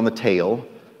doing well on the tail,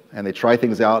 and they try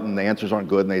things out, and the answers aren't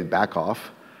good, and they back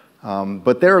off.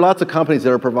 But there are lots of companies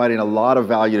that are providing a lot of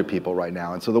value to people right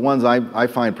now, and so the ones I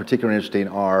find particularly interesting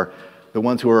are the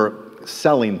ones who are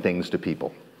selling things to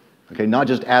people, okay, not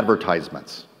just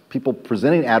advertisements. People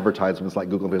presenting advertisements like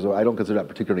Google and Facebook, I don't consider that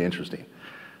particularly interesting.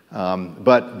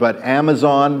 But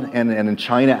Amazon and in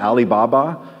China,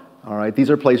 Alibaba, all right, these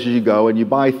are places you go and you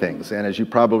buy things. And as you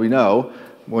probably know,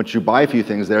 once you buy a few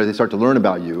things there, they start to learn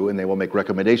about you and they will make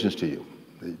recommendations to you.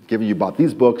 Given you bought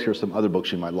these books, here's some other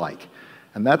books you might like.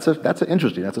 And that's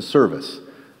interesting, that's a service.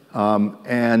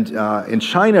 In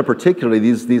China particularly,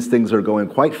 these things are going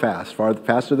quite fast,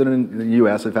 faster than in the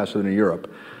US and faster than in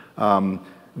Europe.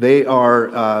 They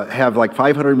have like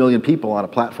 500 million people on a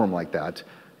platform like that,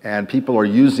 and people are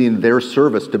using their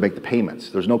service to make the payments.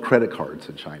 There's no credit cards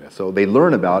in China, so they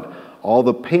learn about all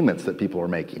the payments that people are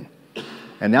making.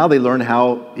 And now they learn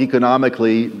how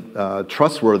economically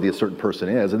trustworthy a certain person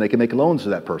is, and they can make loans to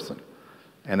that person,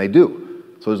 and they do.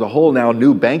 So there's a whole now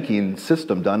new banking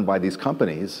system done by these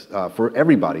companies for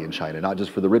everybody in China, not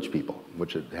just for the rich people,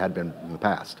 which it had been in the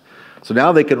past. So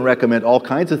now they can recommend all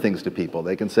kinds of things to people.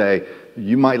 They can say,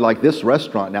 you might like this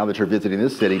restaurant now that you're visiting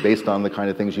this city based on the kind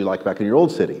of things you like back in your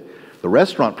old city. The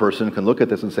restaurant person can look at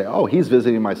this and say, oh, he's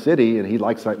visiting my city and he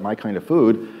likes my kind of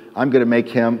food. I'm going to make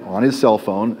him, on his cell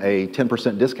phone, a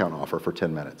 10% discount offer for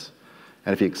 10 minutes.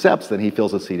 And if he accepts, then he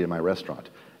fills a seat in my restaurant.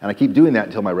 And I keep doing that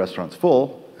until my restaurant's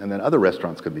full, and then other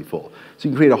restaurants could be full. So you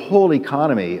can create a whole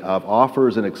economy of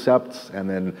offers and accepts, and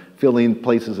then filling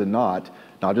places and not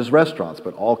just restaurants,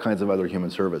 but all kinds of other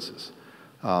human services.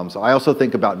 So I also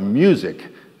think about music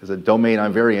as a domain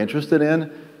I'm very interested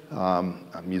in. I'm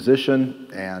a musician,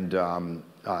 and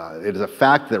it is a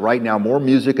fact that right now more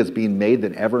music is being made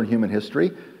than ever in human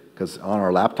history, because on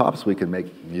our laptops we can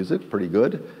make music pretty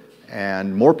good,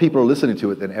 and more people are listening to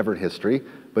it than ever in history,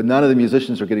 but none of the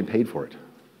musicians are getting paid for it.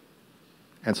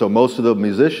 And so most of the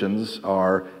musicians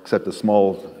are, except a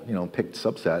small, picked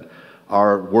subset,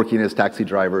 are working as taxi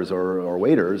drivers or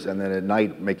waiters, and then at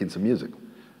night making some music.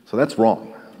 So that's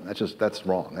wrong. That's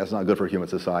wrong. That's not good for human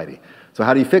society. So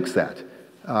how do you fix that?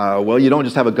 Well, you don't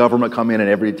just have a government come in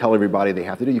and tell everybody they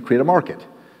have to do. You create a market.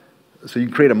 So you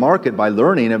create a market by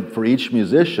learning for each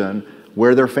musician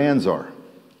where their fans are,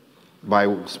 by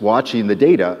watching the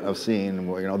data of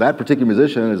seeing, that particular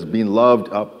musician is being loved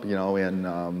up,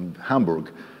 in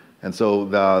Hamburg. And so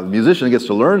the musician gets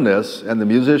to learn this, and the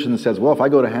musician says, well, if I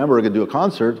go to Hamburg and do a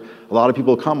concert, a lot of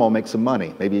people will come, I'll make some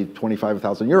money, maybe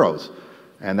 25,000 euros.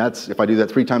 And if I do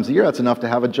that 3 times a year, that's enough to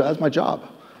have as my job.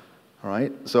 All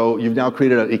right? So you've now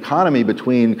created an economy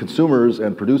between consumers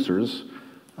and producers,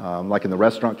 like in the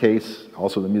restaurant case,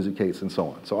 also the music case, and so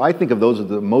on. So I think of those as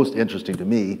the most interesting to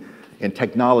me in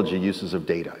technology uses of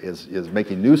data, is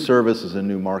making new services and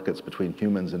new markets between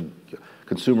humans and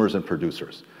consumers and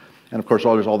producers. And of course,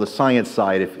 there's all the science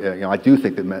side. I do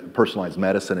think that personalized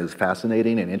medicine is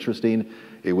fascinating and interesting.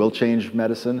 It will change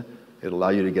medicine. It'll allow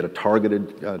you to get a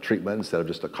targeted treatment instead of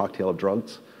just a cocktail of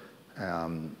drugs.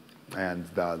 Those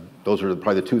are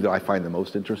probably the two that I find the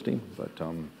most interesting. But,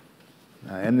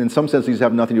 and in some sense, these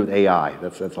have nothing to do with AI.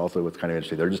 That's also what's kind of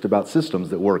interesting. They're just about systems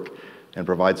that work and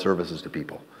provide services to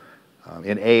people.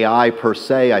 In AI per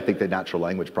se, I think that natural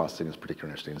language processing is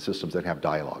particularly interesting, systems that have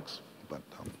dialogues. But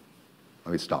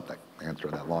let me stop that answer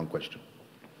that long question.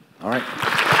 All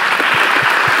right.